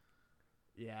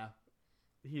 Yeah,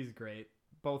 he's great.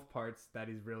 Both parts that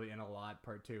he's really in a lot,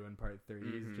 part 2 and part 3,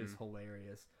 Mhm. is just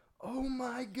hilarious. Oh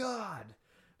my god!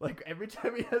 Like every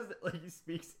time he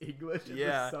speaks English in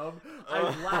Yeah. the sub, I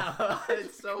laugh.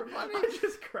 It's so funny. I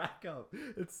just crack up.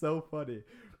 It's so funny.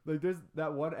 Like there's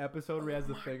that one episode where he has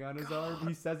the my thing on his arm.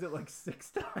 He says it like 6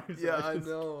 times. Yeah, I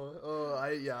know. Oh,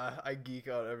 I geek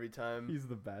out every time. He's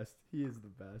the best. He is the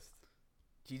best.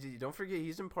 Don't forget,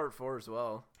 he's in part 4 as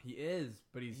well. He is,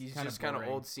 but he's Just kind of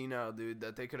old senile, dude.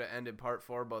 That they could have ended part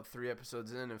 4 about 3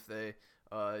 episodes in if they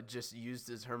just used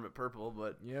his Hermit Purple,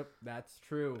 but Yep, that's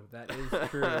true. That is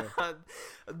true.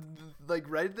 like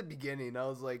right at the beginning, I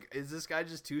was like, "Is this guy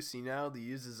just too senile to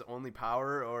use his only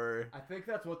power, or I think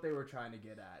that's what they were trying to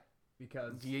get at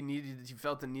because he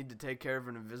felt the need to take care of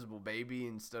an invisible baby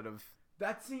instead of?"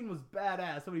 that scene was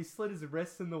badass. When he slid his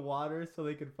wrists in the water so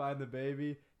they could find the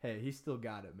baby. Hey, he still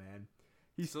got it, man.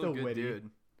 He's still a good witty. dude.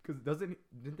 Because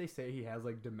didn't they say he has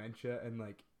like dementia and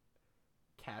like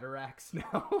cataracts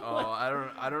now? Oh,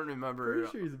 I don't remember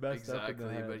Pretty sure he's messed up in the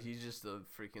exactly, head. but he's just a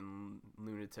freaking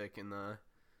lunatic in the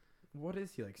What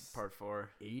is he like? part 4.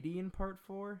 80 in part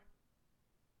 4?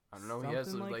 I don't know. He has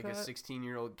Something like a that?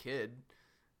 16-year-old kid.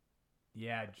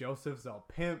 Yeah, Joseph's a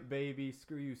pimp, baby.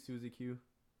 Screw you, Suzy Q.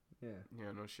 Yeah,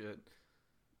 Yeah, no shit.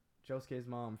 Josuke's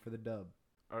mom for the dub.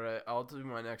 All right, I'll do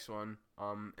my next one.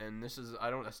 And this is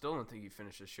I still don't think you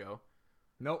finished the show.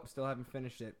 Nope, still haven't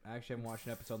finished it. I actually haven't watched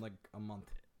an episode in like a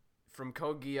month. From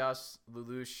Code Geass,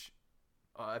 Lelouch,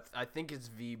 I think it's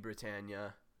V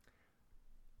Britannia.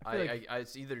 I feel like-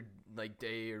 It's either like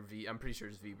Day or V. I'm pretty sure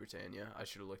it's V Britannia. I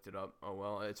should have looked it up. Oh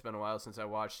well, it's been a while since I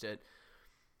watched it.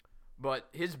 But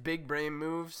his big brain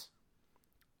moves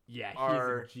Yeah,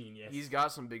 are he's a genius. he's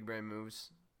got some big brain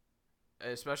moves.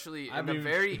 Especially I in the mean-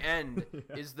 very end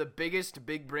Yeah. is the biggest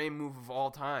big brain move of all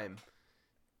time.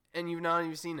 And you've not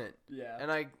even seen it. Yeah.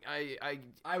 And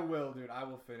I will, dude. I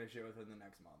will finish it within the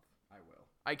next month. I will.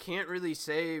 I can't really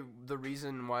say the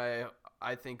reason why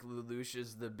I think Lelouch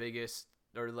is the biggest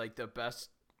or like the best,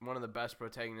 one of the best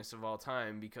protagonists of all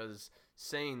time, because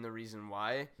saying the reason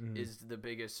why is the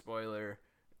biggest spoiler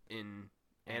in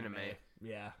anime.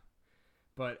 Yeah.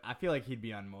 But I feel like he'd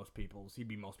be most people's. He'd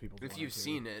be most people's. If one you've or two.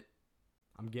 seen it,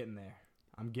 I'm getting there.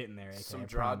 AK, some I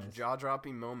promise.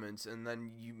 jaw-dropping moments, and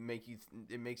then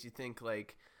it makes you think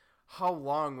like, how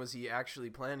long was he actually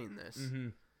planning this? Mm-hmm.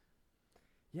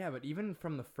 Yeah, but even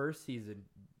from the first season,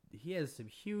 he has some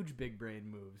huge big brain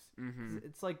moves. Mm-hmm.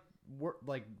 It's like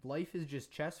life is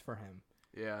just chess for him.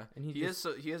 Yeah, And he has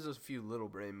a few little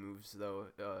brain moves though.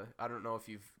 I don't know if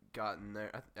you've gotten there.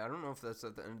 I don't know if that's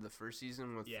at the end of the first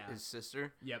season with his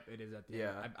sister. Yep, it is at the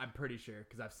Yeah. end. I'm pretty sure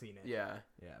because I've seen it. Yeah,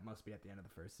 Yeah, it must be at the end of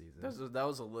the first season. that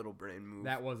was a little brain move.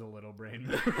 That was a little brain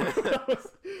move.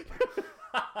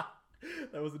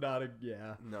 that was not a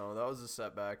No, that was a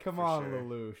setback. Come for on, sure.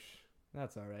 Lelouch.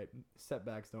 That's all right.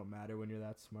 Setbacks don't matter when you're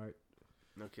that smart.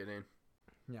 No kidding.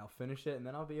 Yeah, I'll finish it, and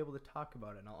then I'll be able to talk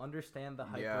about it, and I'll understand the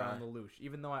hype Yeah. around Lelouch,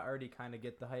 even though I already kind of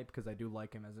get the hype because I do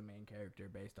like him as a main character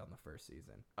based on the first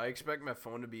season. I expect my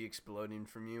phone to be exploding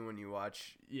from you when you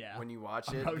watch Yeah. it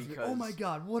I was like, because oh my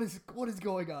god, what is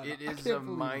going on? it I is can't a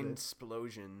believe mind this.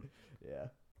 explosion. Yeah.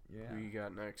 Who you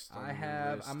got next? on I your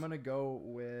have. list? I'm gonna go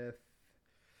with.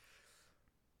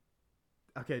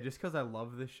 Okay, just because I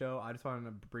love this show, I just wanted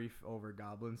to brief over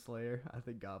Goblin Slayer. I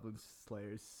think Goblin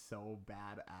Slayer is so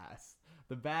badass.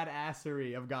 The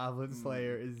badassery of Goblin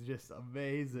Slayer is just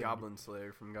amazing. Goblin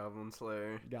Slayer from Goblin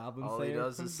Slayer. Goblin All Slayer he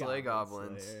does from is slay Goblin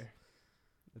goblins. Slayer.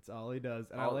 That's all he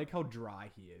does, and I All- like how dry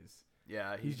he is.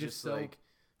 Yeah, He's he's just just so like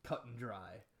cut and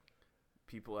dry.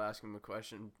 people ask him a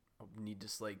question. "Oh, need to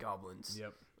slay goblins.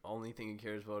 Yep. Only thing he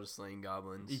cares about is slaying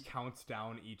goblins. He counts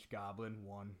down each goblin.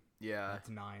 1. Yeah. That's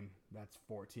 9. That's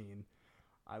 14.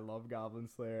 I love Goblin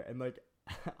Slayer, and like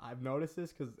I've noticed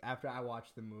this because after I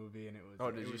watched the movie and it was.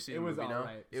 Oh, did it you was, see it the was movie now?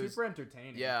 alright. It was- Super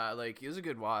entertaining. Yeah, like it was a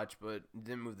good watch, but it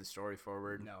didn't move the story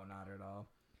forward. No, not at all.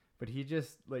 But he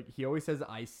just like he always says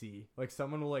I see. Like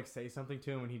someone will like say something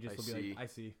to him and he just I will be see. like I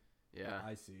see. Yeah.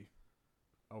 I see.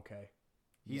 Okay.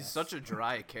 He's Yes. such a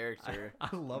dry character.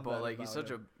 I love but that. like he's about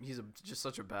such him. just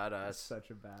such a He's badass. such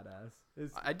a badass.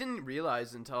 It's- I didn't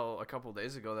realize until a couple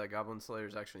days ago that Goblin Slayer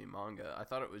is actually manga. I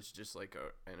thought it was just like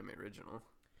a anime original.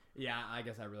 Yeah, I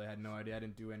guess I really had no idea. I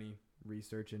didn't do any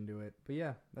research into it. But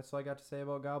yeah, that's all I got to say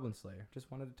about Goblin Slayer.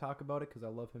 Just wanted to talk about it because I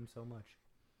love him so much.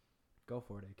 Go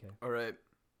for it, AK. All right.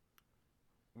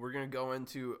 We're going to go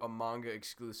into a manga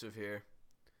exclusive here.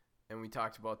 And we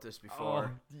talked about this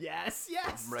before. Yes.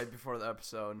 Right before the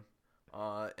episode.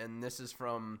 And this is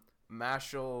from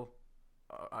Mashal.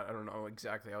 I don't know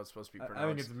exactly how it's supposed to be pronounced. I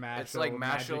think it's Mashal. It's like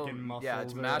Magic Mashal. and Muscles. Yeah,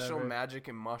 it's or Mashal, whatever. Magic,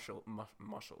 and Muscles.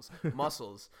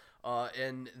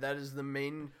 And that is the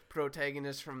main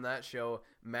protagonist from that show,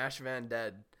 Mash Van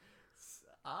Dead.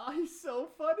 He's so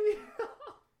funny.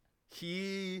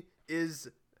 He is.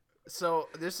 So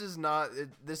this is not.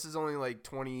 This is only like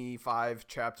 25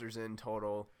 chapters in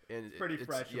total. And it's pretty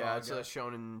fresh Yeah, it's a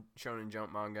manga. Shonen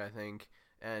Jump manga, I think.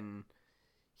 And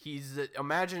he's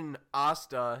imagine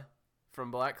Asta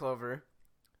from Black Clover.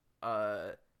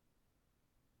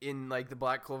 In like the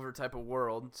Black Clover type of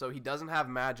world, so he doesn't have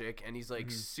magic, and he's like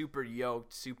super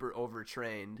yoked, super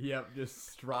overtrained. Yep, just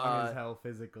strong as hell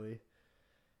physically.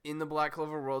 In the Black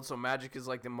Clover world, so magic is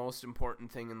like the most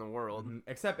important thing in the world. Mhm.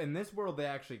 Except in this world, they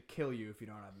actually kill you if you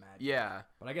don't have magic. Yeah,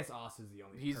 But I guess Asta's the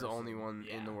only. he's the person. only one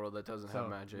in the Yeah. world that doesn't So, have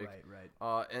magic.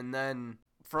 Right. And then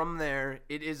from there,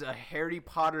 it is a Harry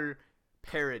Potter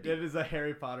parody. It is a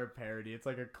Harry Potter parody. It's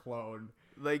like a clone.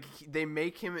 Like they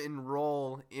make him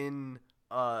enroll in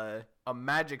a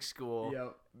magic school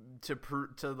Yep.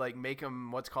 to like make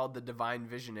him what's called the Divine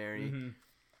Visionary. Mhm.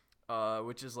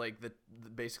 Which is like the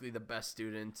basically the best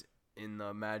student in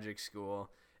the magic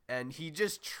school, and he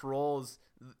just trolls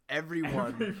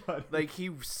everyone. Everybody. Like he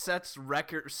sets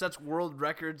world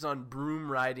records on broom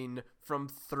riding, from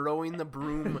throwing the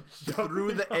broom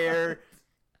through the air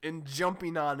and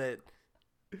jumping on it,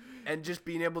 and just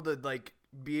being able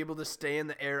to stay in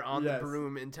the air on Yes. the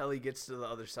broom until he gets to the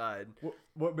other side.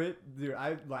 What made, dude?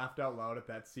 I laughed out loud at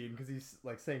that scene because he's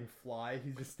like saying "fly."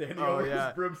 He's just standing Oh, over yeah.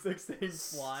 his broomstick saying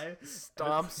 "fly."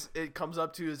 Stomps, it comes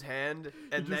up to his hand,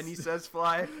 and then he just- says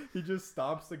fly. He just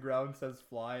stomps the ground, says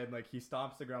 "fly," and like he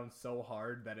stomps the ground so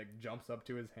hard that it jumps up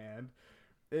to his hand.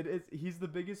 It is. He's the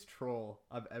biggest troll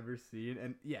I've ever seen,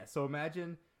 and yeah. So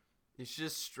imagine. It's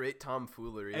just straight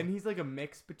tomfoolery. And he's like a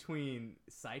mix between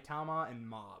Saitama and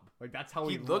Mob. Like that's how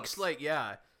he looks like.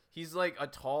 Yeah, he's like a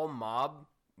tall Mob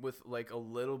with like a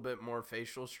little bit more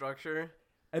facial structure.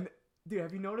 And dude,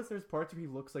 have you noticed there's parts where he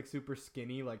looks like super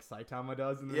skinny, like Saitama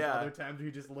does, and there's other times where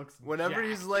he just looks. Whenever jacked.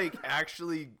 he's like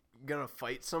actually gonna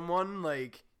fight someone,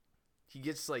 like he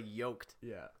gets like yoked.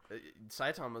 Yeah,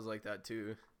 Saitama's like that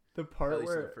too. The part at least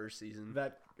where in the first season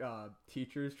that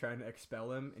teacher's trying to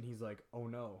expel him, and he's like, "Oh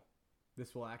no,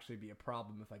 this will actually be a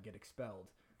problem if I get expelled."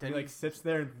 Then he like sits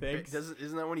there and thinks.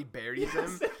 Isn't that when he buries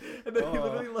him? And then he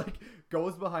literally like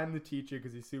goes behind the teacher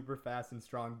because he's super fast and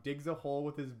strong, digs a hole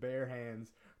with his bare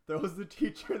hands, throws the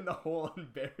teacher in the hole,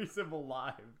 and buries him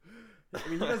alive. I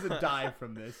mean, he doesn't die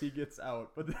from this; he gets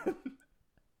out. But then,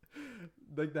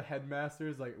 like the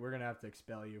headmaster's like, "We're gonna have to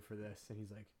expel you for this," and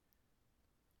he's like,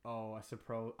 "Oh, I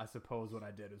suppose what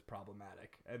I did is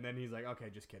problematic." And then he's like, "Okay,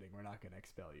 just kidding. We're not gonna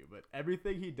expel you." But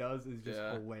everything he does is just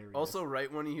hilarious. Also,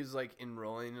 right when he was like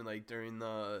enrolling and like during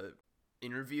the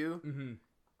interview,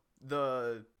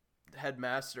 the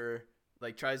headmaster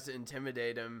like tries to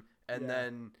intimidate him, and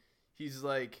then he's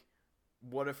like,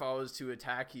 "What if I was to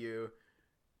attack you?"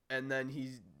 And then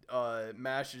he's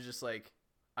Mash is just like,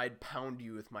 "I'd pound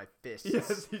you with my fists."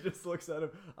 Yes, he just looks at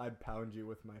him. "I'd pound you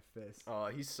with my fist." Oh,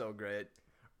 he's so great.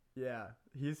 Yeah,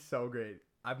 he's so great.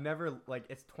 I've never like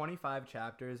it's 25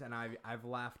 chapters, and I've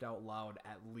laughed out loud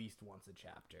at least once a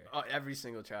chapter. Every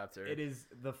single chapter. It is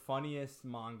the funniest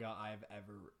manga I've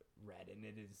ever read, and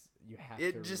it is you have to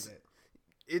read it.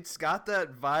 It's got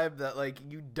that vibe that like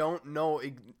you don't know,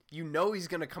 you know he's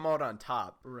gonna come out on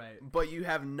top, right? But you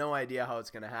have no idea how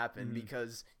it's gonna happen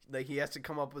because like he has to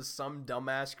come up with some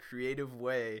dumbass creative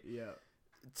way,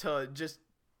 to just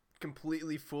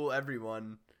completely fool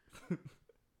everyone.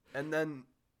 And then,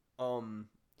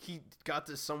 he got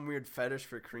some weird fetish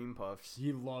for cream puffs.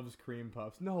 He loves cream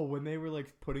puffs. No, when they were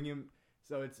like putting him,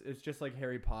 so it's just like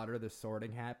Harry Potter, the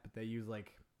Sorting Hat, but they use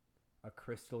like a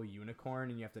crystal unicorn,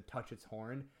 and you have to touch its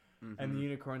horn. And the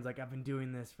unicorn's like, "I've been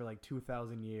doing this for like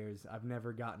 2,000 years. I've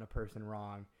never gotten a person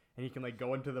wrong." And he can like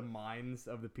go into the minds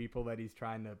of the people that he's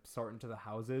trying to sort into the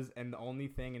houses, and the only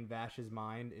thing in Vash's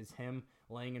mind is him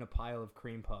laying in a pile of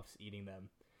cream puffs, eating them.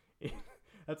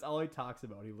 That's all he talks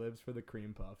about. He lives for the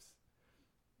cream puffs.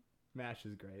 MASH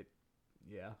is great.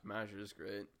 Yeah. MASH is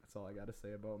great. That's all I got to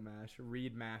say about MASH.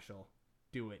 Read Mashal.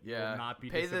 Do it. Yeah. You will not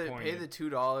be disappointed. Pay the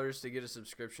 $2 to get a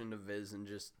subscription to Viz and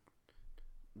just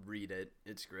read it.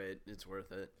 It's great. It's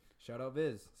worth it. Shout out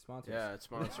Viz. Sponsor us. Yeah,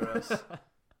 sponsor us.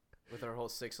 With our whole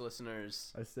 6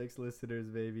 listeners. Our 6 listeners,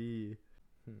 baby.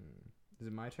 Is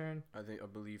it my turn? I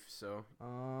believe so.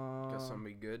 Got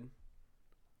somebody good?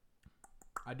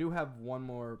 I do have one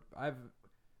more.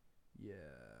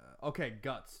 Okay,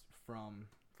 Guts from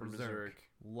Berserk.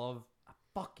 I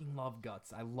fucking love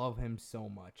Guts. I love him so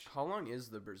much. How long is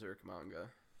the Berserk manga?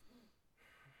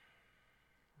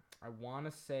 I want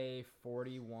to say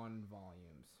 41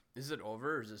 volumes. Is it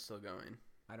over or is it still going?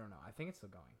 I don't know. I think it's still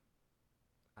going.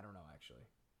 I don't know, actually.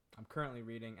 I'm currently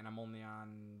reading, and I'm only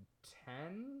on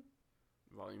 10?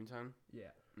 Volume 10? Yeah.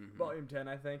 Volume 10,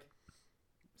 I think.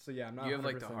 So, yeah, I'm not 100%. You have,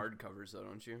 like, the hardcovers, though,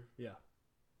 don't you? Yeah.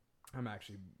 I'm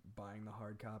actually buying the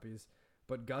hard copies.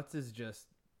 But Guts is just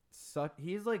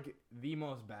he's, like, the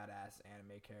most badass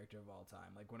anime character of all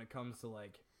time. Like, when it comes to,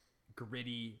 like,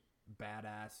 gritty,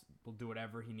 badass, will do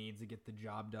whatever he needs to get the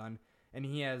job done. And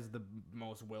he has the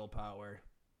most willpower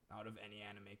out of any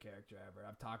anime character ever.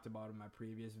 I've talked about it in my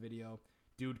previous video.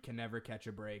 Dude can never catch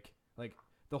a break. Like,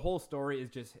 the whole story is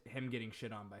just him getting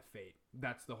shit on by fate.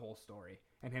 That's the whole story.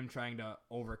 And him trying to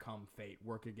overcome fate,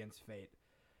 work against fate.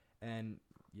 And,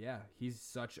 yeah, he's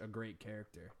such a great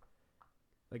character.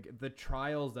 Like, the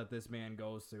trials that this man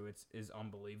goes through, is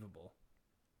unbelievable.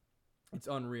 It's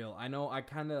unreal. I know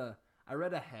I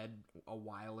read ahead a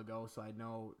while ago, so I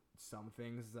know some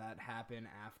things that happen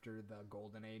after the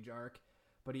Golden Age arc.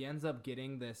 But he ends up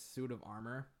getting this suit of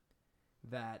armor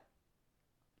that,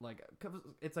 like,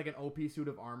 it's like an OP suit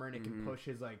of armor, and it can push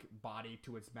his, like, body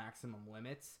to its maximum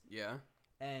limits. Yeah.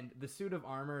 And the suit of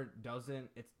armor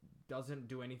doesn't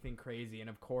do anything crazy.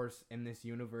 And, of course, in this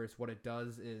universe, what it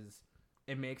does is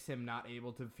it makes him not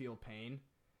able to feel pain.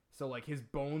 So, like, his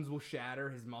bones will shatter,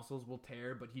 his muscles will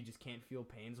tear, but he just can't feel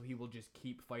pain, so he will just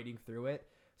keep fighting through it.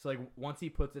 So, like, once he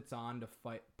puts it on to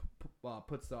fight,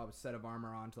 puts the set of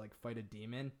armor on to, like, fight a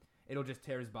demon, it'll just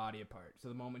tear his body apart. So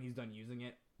the moment he's done using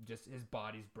it, just his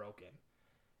body's broken.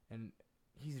 And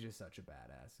he's just such a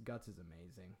badass. Guts is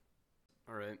amazing.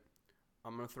 All right.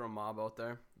 I'm going to throw Mob out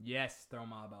there. Yes, throw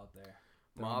Mob out there.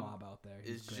 Mob out there.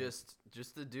 Is just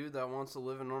the dude that wants to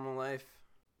live a normal life.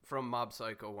 from Mob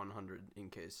Psycho 100, in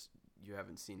case you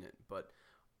haven't seen it. But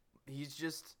he's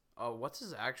just what's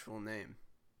his actual name?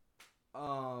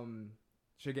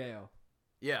 Shigeo.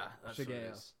 Yeah, that's what it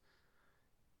Shigeo. is.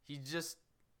 He's just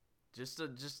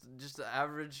an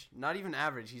average, not even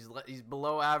average. He's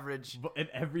below average In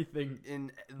everything.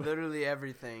 in literally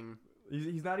everything.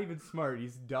 He's not even smart.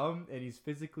 He's dumb and he's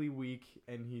physically weak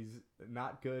and he's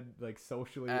not good like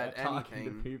socially at talking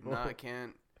to people.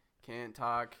 Can't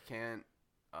talk. You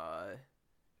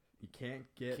can't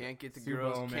get the Tsubame.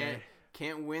 girls.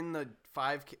 Can't win the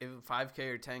 5K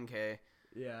or 10K.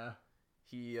 Yeah.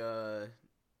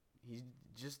 He's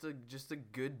just a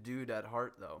good dude at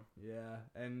heart though. Yeah,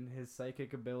 and his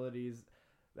psychic abilities,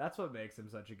 that's what makes him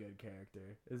such a good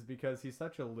character, is because he's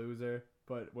such a loser,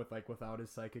 but without his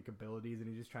psychic abilities, and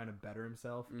he's just trying to better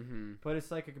himself. Mm-hmm. But his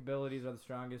psychic abilities are the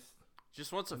strongest.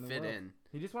 Just wants to in the fit world. in.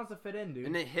 He just wants to fit in, dude.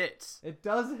 And it hits. It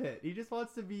does hit. He just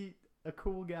wants to be a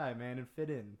cool guy, man, and fit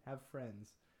in, have friends.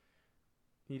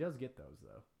 He does get those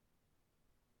though.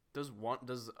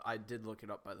 I did look it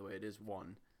up, by the way. It is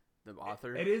one. The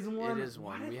author. It is one. It is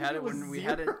one. Why We did had it it was when we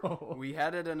zero?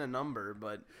 had it in a number,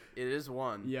 but it is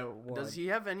one. Yeah. One. Does he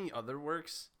have any other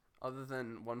works other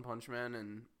than One Punch Man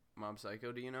and Mob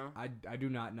Psycho? Do you know? I do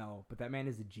not know, but that man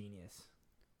is a genius.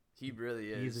 He really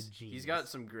is. He's a genius. He's got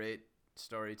some great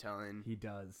storytelling. He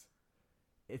does.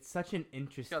 It's such an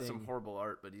interesting. He's got some horrible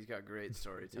art, but he's got great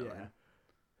storytelling.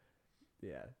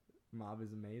 Yeah. Mob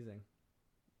is amazing.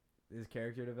 His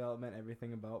character development,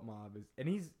 everything about Mob is, and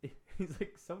he's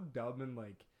like so dumb and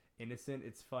like innocent.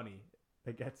 It's funny.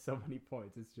 Like at so many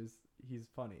points, it's just he's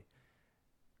funny.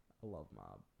 I love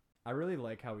Mob. I really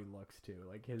like how he looks too.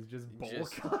 Like his just bowl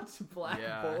cut, black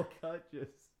bowl cut,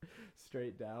 just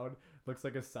straight down. Looks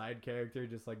like a side character,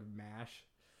 just like MASH.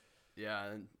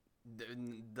 Yeah,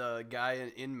 and the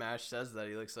guy in MASH says that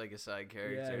he looks like a side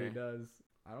character. Yeah, he does.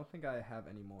 I don't think I have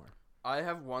any more. I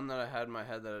have one that I had in my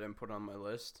head that I didn't put on my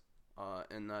list,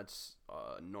 and that's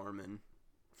Norman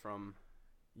from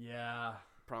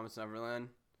Promised Neverland.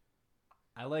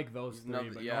 I like those three,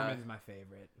 but Norman's my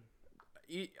favorite.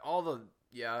 All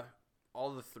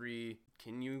the three.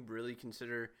 Can you really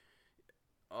consider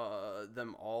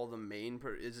them all the main?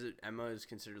 Is it Emma is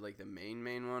considered like the main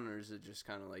one, or is it just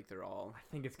kind of like they're all? I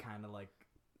think it's kind of like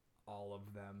all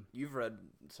of them. You've read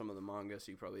some of the manga,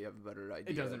 so you probably have a better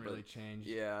idea. It doesn't really change.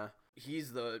 Yeah,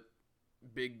 he's the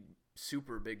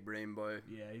super big brain boy.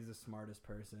 Yeah, he's the smartest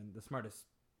person, the smartest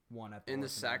one at the in the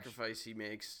sacrifice he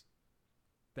makes.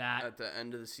 That at the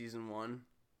end of the season 1.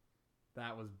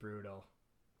 That was brutal.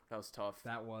 That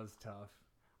was tough.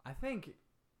 I think.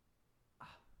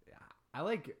 Yeah, I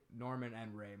like Norman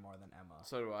and Ray more than Emma.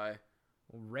 So do I.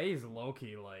 Well, Ray's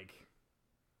low-key, like,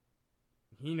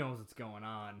 he knows what's going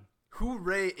on. Who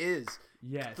Ray is?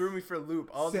 Yes. Threw me for a loop.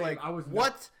 I was Same. like,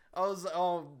 what? I was,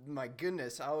 oh my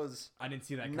goodness. I didn't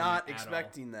see that coming not at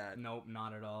expecting all. that. Nope,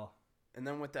 not at all. And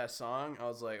then with that song, I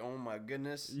was like, oh my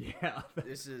goodness. Yeah.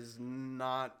 This is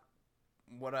not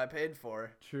what I paid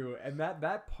for. True. And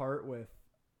that part with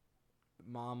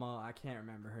Mama, I can't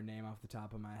remember her name off the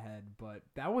top of my head, but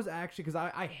that was actually because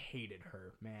I hated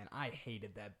her, man. I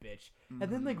hated that bitch. Mm-hmm.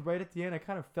 And then like right at the end, I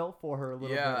kind of felt for her a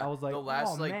little bit. I was like, the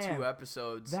last man, 2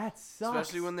 episodes. That sucks.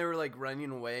 Especially when they were like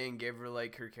running away and gave her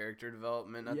like her character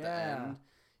development at the end.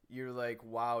 You're like,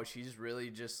 wow, she's really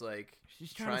just like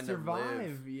she's trying to survive.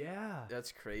 Live. Yeah.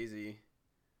 That's crazy.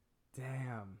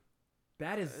 Damn.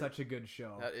 That is such a good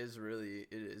show. It is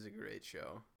a great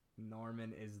show.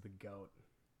 Norman is the GOAT.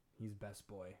 He's best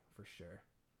boy for sure.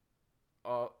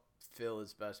 Oh, Phil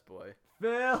is best boy.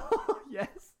 Phil,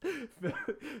 yes. Phil.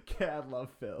 I love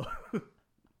Phil.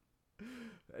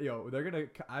 Yo, they're gonna.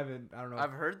 I don't know.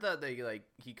 I've heard that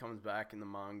he comes back in the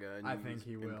manga. And I think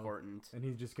he will. Important. And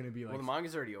he's just gonna be like. Well, the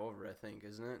manga's already over, I think,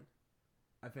 isn't it?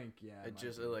 I think It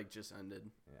just ended.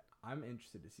 Yeah, I'm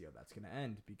interested to see how that's gonna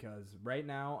end because right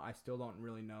now I still don't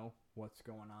really know what's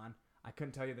going on. I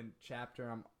couldn't tell you the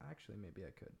chapter. Actually maybe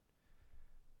I could.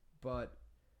 But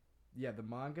yeah, the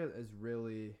manga is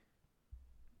really.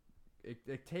 It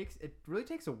really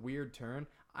takes a weird turn.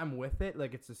 I'm with it.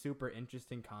 Like, it's a super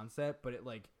interesting concept, but it,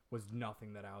 like, was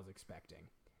nothing that I was expecting.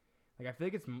 Like, I feel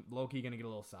like it's low-key going to get a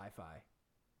little sci-fi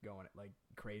going, like,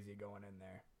 crazy going in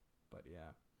there. But, yeah.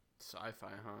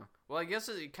 Sci-fi, huh? Well, I guess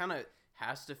it kind of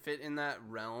has to fit in that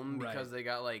realm because they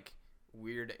got, like,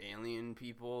 weird alien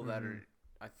people that are,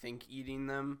 I think, eating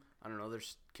them. I don't know. They're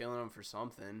killing them for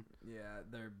something. Yeah,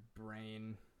 their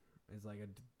brain is, like, a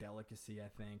delicacy, I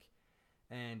think.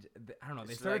 And I don't know.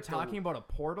 They started talking about a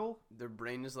portal. Their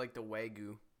brain is like the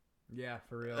Wagyu. Yeah,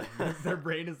 for real. Their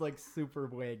brain is like super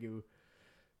Wagyu.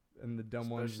 and the dumb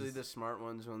ones. Especially the smart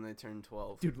ones when they turn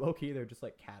 12. Dude, low key, they're just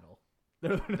like cattle.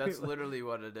 That's literally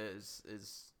what it is.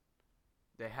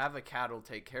 They have a cattle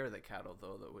take care of the cattle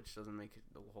though, which doesn't make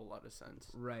a whole lot of sense.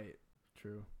 Right.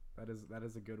 True. That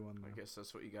is a good one, though. I guess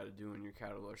that's what you got to do when your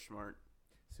cattle are smart.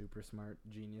 Super smart,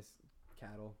 genius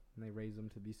cattle, and they raise them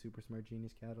to be super smart,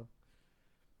 genius cattle.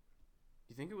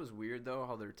 You think it was weird though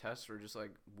how their tests were just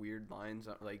like weird lines,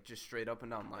 like just straight up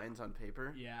and down lines on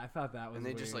paper? Yeah, I thought that was. And they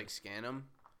weird. just like scan them.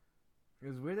 It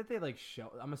was weird that they like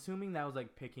show. I'm assuming that was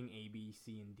like picking A, B,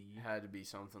 C, and D. It had to be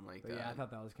something like But that. yeah, I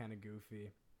thought that was kind of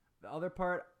goofy. The other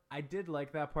part, I did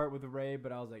like that part with Ray,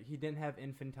 but I was like, he didn't have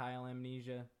infantile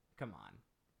amnesia. Come on,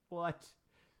 what?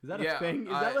 Is that a thing?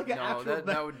 Is that like an actual?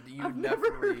 That would you I've definitely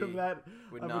never heard of that.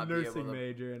 would I'm not a be able nursing to.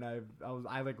 major, and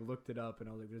I like looked it up, and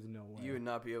I was like, there's no way. You would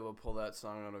not be able to pull that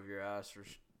song out of your ass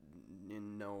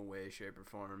in no way, shape, or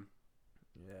form.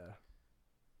 Yeah.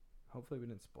 Hopefully we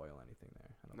didn't spoil anything there.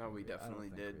 No, we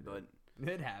definitely did, but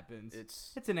it happens.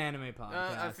 it's an anime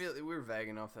podcast. I feel we're vague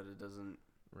enough that it doesn't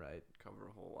right. cover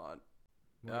a whole lot.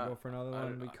 Want to go for another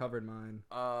one? We covered mine.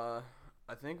 I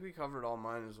think we covered all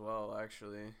mine as well,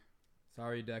 actually.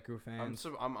 Sorry, Deku fans.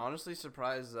 I'm honestly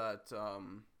surprised that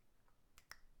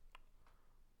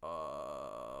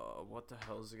what the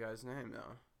hell is the guy's name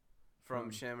now?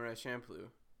 From Samurai Champloo.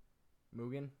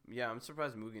 Mugen? Yeah, I'm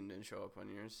surprised Mugen didn't show up on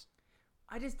yours.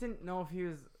 I just didn't know if he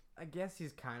was. I guess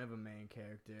he's kind of a main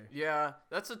character. Yeah,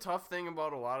 that's a tough thing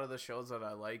about a lot of the shows that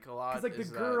I like a lot.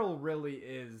 Because the girl really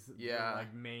is the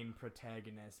like main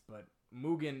protagonist, but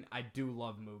Mugen, I do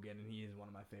love Mugen, and he is one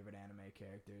of my favorite anime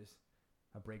characters.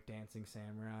 A breakdancing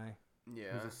samurai.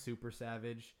 Yeah. He's a super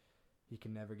savage. He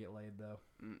can never get laid though.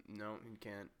 No, he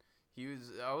can't.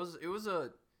 It was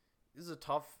a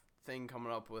tough thing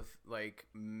coming up with like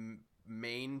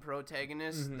main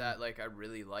protagonists that like I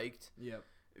really liked. Yep.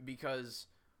 Because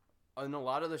in a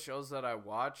lot of the shows that I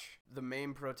watch, the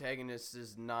main protagonist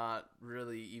is not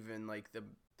really even like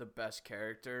the best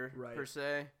character per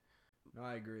se. No,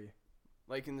 I agree.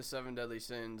 Like in the Seven Deadly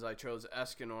Sins, I chose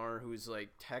Escanor, who's like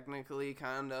technically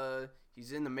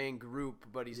he's in the main group,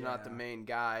 but he's not the main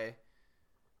guy.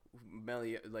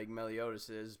 Meliodas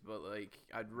is, but like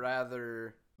I'd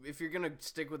rather, if you're gonna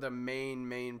stick with a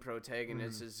main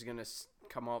protagonist, it's gonna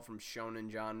come out from shonen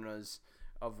genres,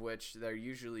 of which they're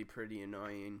usually pretty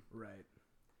annoying. Right.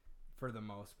 For the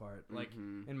most part. Like,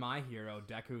 in My Hero,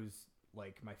 Deku's,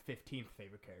 like, my 15th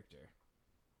favorite character.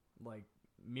 Like,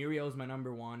 Mirio's my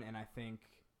number one, and I think,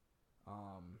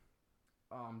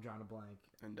 I'm drawing a blank.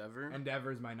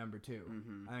 Endeavor's my number two.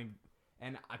 I think,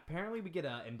 and apparently we get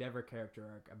a Endeavor character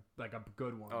arc, like a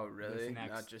good one. Oh, really? This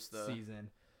next Not just the season.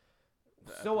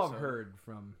 So I've heard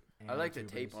from I like the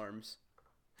tape arms.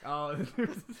 Oh,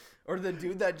 or the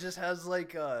dude that just has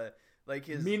like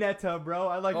his Mineta, bro.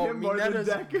 I like him more than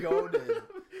Deku. Goated.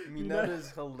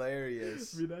 Mineta's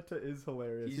hilarious. Mineta is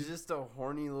hilarious. He's just a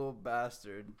horny little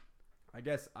bastard. I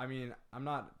guess. I mean, I'm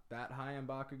not that high on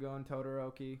Bakugo and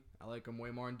Todoroki. I like him way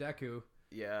more in Deku.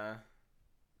 Yeah.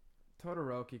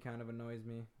 Todoroki kind of annoys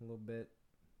me a little bit.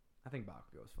 I think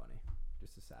Bakugo is funny.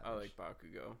 Just a savage. I like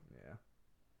Bakugo. Yeah.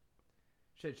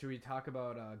 Shit, should we talk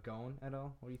about Gon at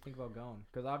all? What do you think about Gon?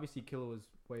 Because obviously Killua was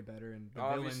way better, and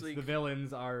the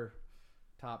villains are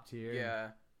top tier. Yeah.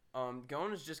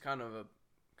 Gon is just kind of a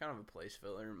place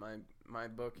filler in my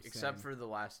book, except for the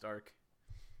last arc.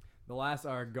 The last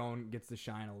arc, Gon gets to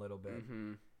shine a little bit.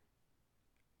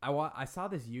 I saw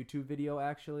this YouTube video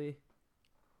actually,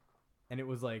 and it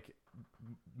was like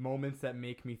moments that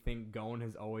make me think Gon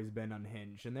has always been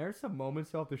unhinged. And there's some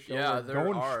moments throughout the show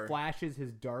where Gon flashes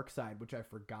his dark side, which I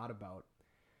forgot about.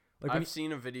 Like I've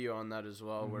seen a video on that as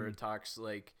well, where it talks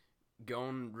like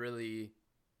Gon really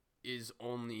is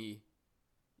only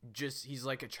he's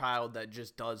like a child that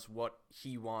just does what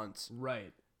he wants.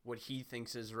 Right. What he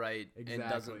thinks is right, and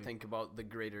doesn't think about the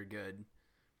greater good.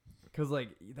 Because, like,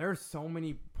 there are so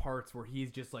many parts where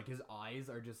he's just, like, his eyes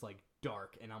are just, like,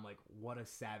 dark. And I'm like, what a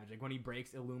savage. Like, when he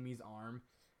breaks Illumi's arm,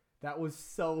 that was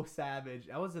so savage.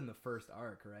 That was in the first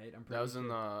arc, right? I'm pretty That was in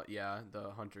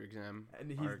the Hunter exam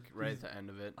arc, right at the end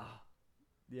of it.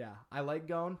 Yeah, I like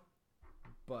Gon,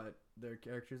 but there are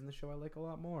characters in the show I like a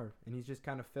lot more. And he's just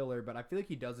kind of filler, but I feel like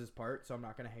he does his part, so I'm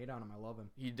not going to hate on him. I love him.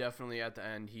 He definitely, at the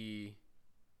end, he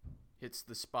hits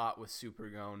the spot with Super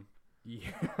Gon.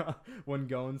 Yeah, when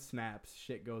Gon snaps,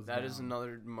 shit goes down. That is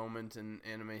another moment in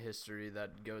anime history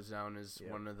that goes down as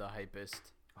one of the hypest.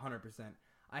 100%.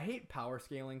 I hate power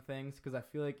scaling things because I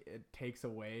feel like it takes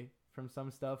away from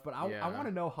some stuff, but I want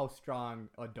to know how strong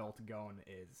adult Gon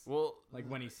is. Well, like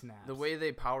when he snaps. The way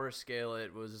they power scale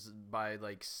it was by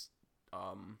like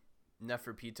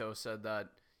Neferpito said that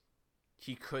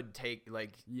he could take,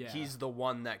 like, Yeah. he's the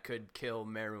one that could kill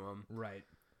Meruem. Right.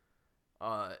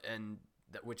 And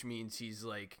that, which means he's,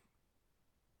 like,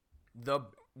 the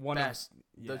One best,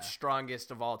 of, the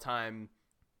strongest of all time,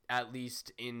 at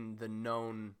least in the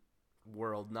known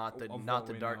world, not the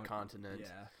Dark Continent.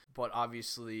 Yeah. But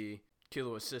obviously,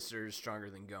 Killua's sister is stronger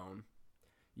than Gon.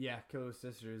 Yeah, Killua's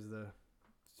sister is the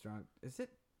strong. Is it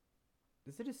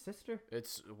his sister?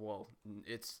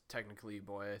 It's technically a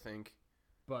boy, I think.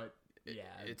 But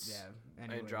it's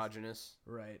Anyways. androgynous,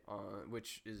 Right.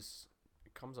 which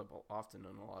comes up often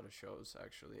in a lot of shows,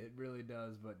 actually. It really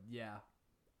does, but yeah.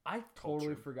 I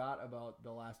totally forgot about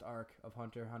the last arc of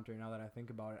Hunter x Hunter now that I think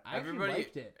about it. I actually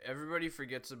liked it. Everybody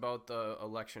forgets about the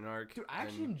election arc. Dude, I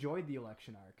actually enjoyed the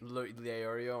election arc.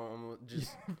 Leorio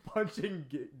just punching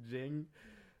Jing.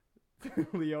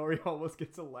 Leorio almost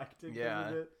gets elected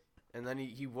because of it. And then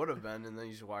he would have been, and then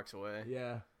he just walks away.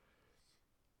 Yeah.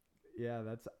 Yeah,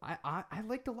 that's I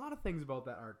liked a lot of things about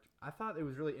that arc. I thought it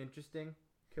was really interesting,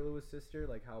 Killua's sister,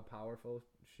 like how powerful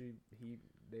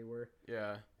they were.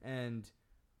 Yeah. And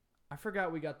I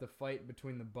forgot we got the fight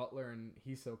between the butler and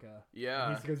Hisoka. Yeah.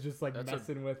 And Hisoka's just like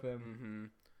messing with him. Mm-hmm.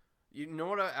 You know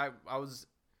what I was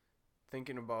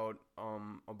thinking about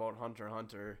Hunter x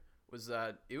Hunter was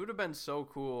that it would have been so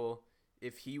cool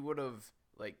if he would have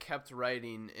like kept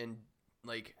writing and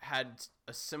like had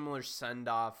a similar send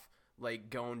off like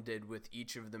Gon did with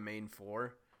each of the main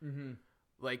four. Mm-hmm.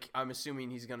 Like I'm assuming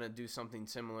he's gonna do something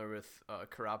similar with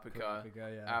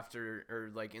Kurapika after, or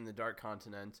like in the Dark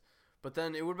Continent. But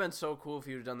then it would have been so cool if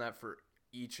he would have done that for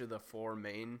each of the four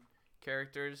main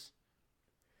characters.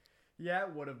 Yeah,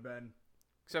 it would have been.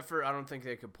 Except for I don't think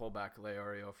they could pull back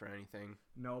Leorio for anything.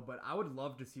 No, but I would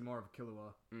love to see more of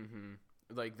Killua. Mm-hmm.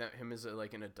 Like that, him as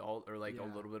like an adult or like a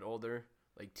little bit older,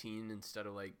 like teen instead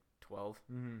of like 12.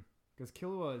 Mm-hmm. Because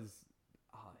Killua is,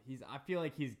 I feel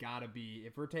like he's got to be.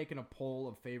 If we're taking a poll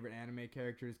of favorite anime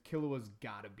characters, Killua's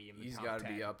got to be in the top 10. He's got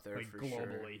to be up there, like, for globally,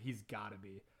 sure. Globally, he's got to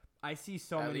be. I see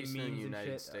so At many least memes in the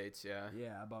United and shit. States, yeah.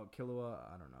 Yeah, about Killua.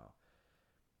 I don't know.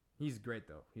 He's great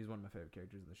though. He's one of my favorite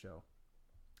characters in the show.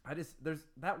 There's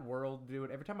that world, dude.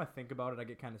 Every time I think about it, I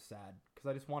get kind of sad because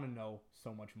I just want to know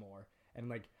so much more. And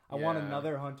like, I want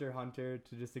another Hunter x Hunter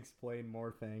to just explain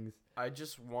more things. I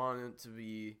just want it to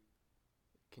be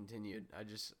continued. I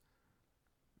just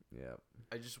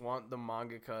want the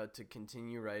mangaka to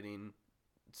continue writing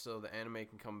so the anime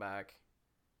can come back.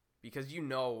 Because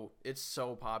it's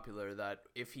so popular that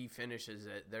if he finishes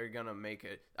it, they're going to make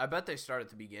it. I bet they start at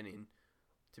the beginning,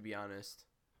 to be honest.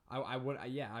 I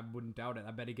wouldn't doubt it.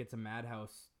 I bet he gets a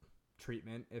Madhouse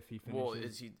treatment if he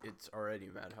finishes. Well, it's already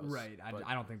Madhouse. Right.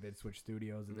 I don't think they'd switch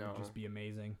studios. It would just be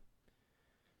amazing.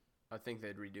 I think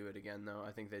they'd redo it again, though.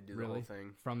 I think they'd do the whole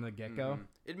thing. From the get-go? Mm-hmm.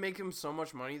 It'd make him so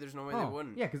much money, there's no way they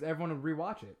wouldn't. Yeah, because everyone would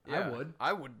rewatch it. Yeah, I would.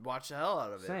 I would watch the hell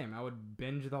out of it. Same. I would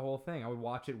binge the whole thing. I would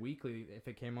watch it weekly if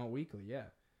it came out weekly, yeah.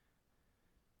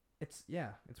 It's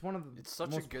one of the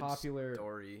such most a good popular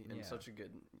story and such a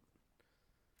good...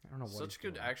 I don't know what such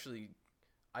good, actually.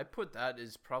 I put that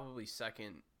as probably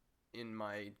second in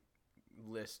my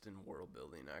list in world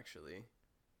building, actually.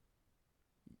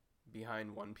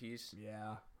 Behind One Piece.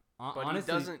 Yeah. But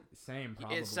honestly, he doesn't. Same,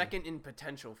 probably. It's second in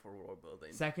potential for world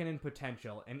building. Second in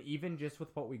potential. And even just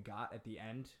with what we got at the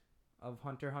end of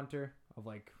Hunter x Hunter, of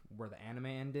like where the anime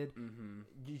ended,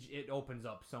 it opens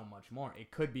up so much more. It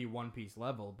could be One Piece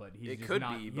level, but he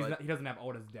doesn't have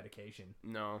Oda's dedication.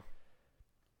 No.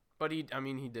 But he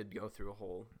did go through a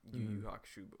whole Yu Yu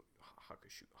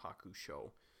Hakusho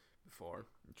before.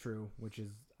 True, which is,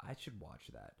 I should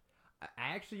watch that.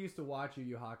 I actually used to watch Yu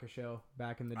Yu Hakusho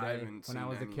back in the day when I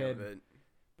was a kid,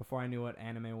 before I knew what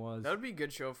anime was. That would be a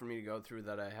good show for me to go through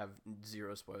that I have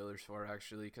zero spoilers for,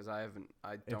 actually, because I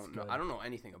don't know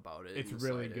anything about it. It's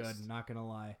really good, not gonna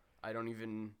lie. I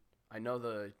know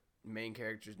the main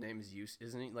character's name is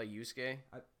isn't he like Yusuke?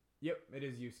 Yep, it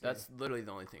is Yusuke. That's literally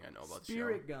the only thing I know about the show.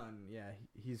 Spirit Gun, yeah,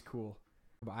 he's cool.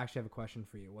 But I actually have a question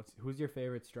for you. Who's your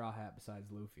favorite Straw Hat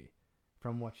besides Luffy,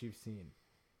 from what you've seen?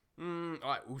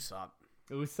 Usopp.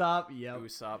 Usopp, yep.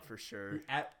 Usopp for sure.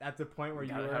 At the point where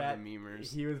you were have at, the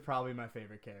memers. He was probably my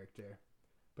favorite character.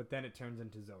 But then it turns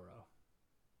into Zoro.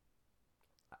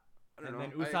 And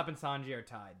then Usopp and Sanji are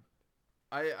tied.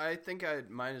 I think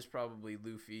mine is probably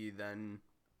Luffy, then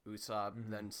Usopp,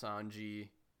 then Sanji,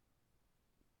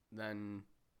 then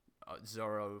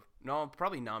Zoro. No,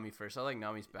 probably Nami first. I like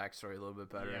Nami's backstory a little bit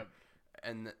better. Yep.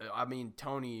 And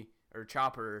Tony or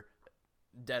Chopper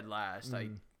dead last. I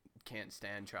can't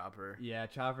stand Chopper. Yeah,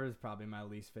 Chopper is probably my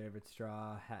least favorite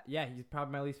Straw Hat. Yeah, he's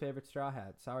probably my least favorite Straw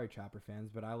Hat. Sorry, Chopper fans,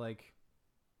 but I like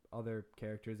other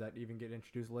characters that even get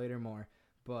introduced later more.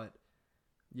 But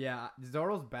Yeah,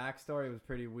 Zoro's backstory was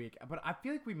pretty weak, but I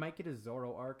feel like we might get a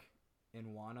Zoro arc in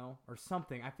Wano or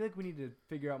something. I feel like we need to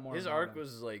figure out more. His about arc him.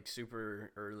 was like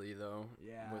super early though.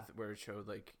 Yeah. With where it showed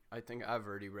like I think I've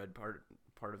already read part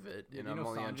of it, and you I'm know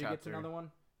only on Sanji chapter. gets another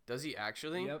one. Does he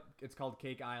actually? Yep, it's called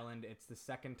Cake Island. It's the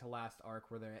second to last arc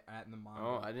where they're at in the manga.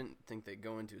 Oh, I didn't think they'd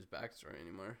go into his backstory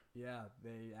anymore. Yeah,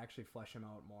 they actually flesh him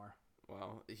out more.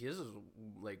 Wow, his is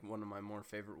like one of my more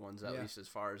favorite ones, at least as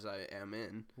far as I am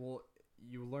in. Well,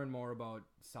 you learn more about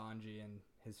Sanji and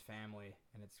his family,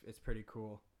 and it's pretty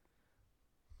cool.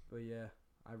 But yeah,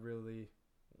 I really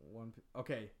want.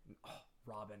 Okay,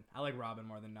 Robin. I like Robin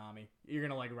more than Nami. You're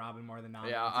gonna like Robin more than Nami.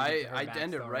 Yeah, once you get to her I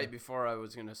ended backstory. right before I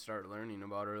was gonna start learning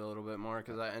about her a little bit more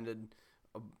because I ended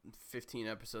 15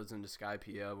 episodes into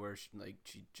Skypiea where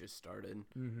she just started.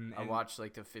 Mm-hmm, I watched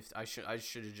like the fifth. I should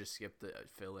have just skipped the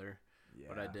filler, yeah.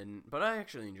 but I didn't. But I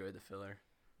actually enjoyed the filler.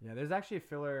 Yeah, there's actually a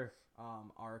filler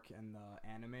arc in the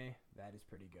anime that is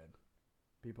pretty good.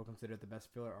 People consider it the best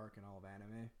filler arc in all of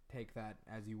anime. Take that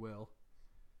as you will.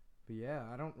 But yeah,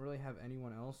 I don't really have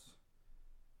anyone else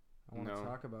I want to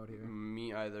talk about here.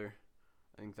 Me either.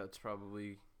 I think that's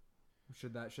probably.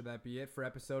 Should that be it for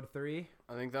episode 3?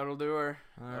 I think that'll do her.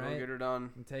 All That'll get her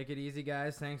done. And take it easy,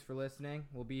 guys. Thanks for listening.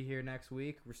 We'll be here next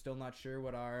week. We're still not sure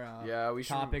what our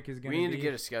topic is going to be. We need to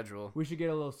get a schedule. We should get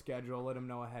a little schedule. Let them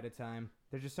know ahead of time.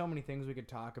 There's just so many things we could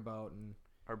talk about, and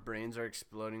our brains are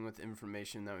exploding with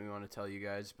information that we want to tell you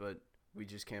guys, but we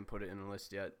just can't put it in a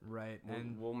list yet. Right.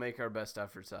 We'll make our best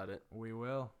efforts at it. We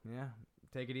will. Yeah.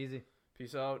 Take it easy.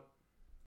 Peace out.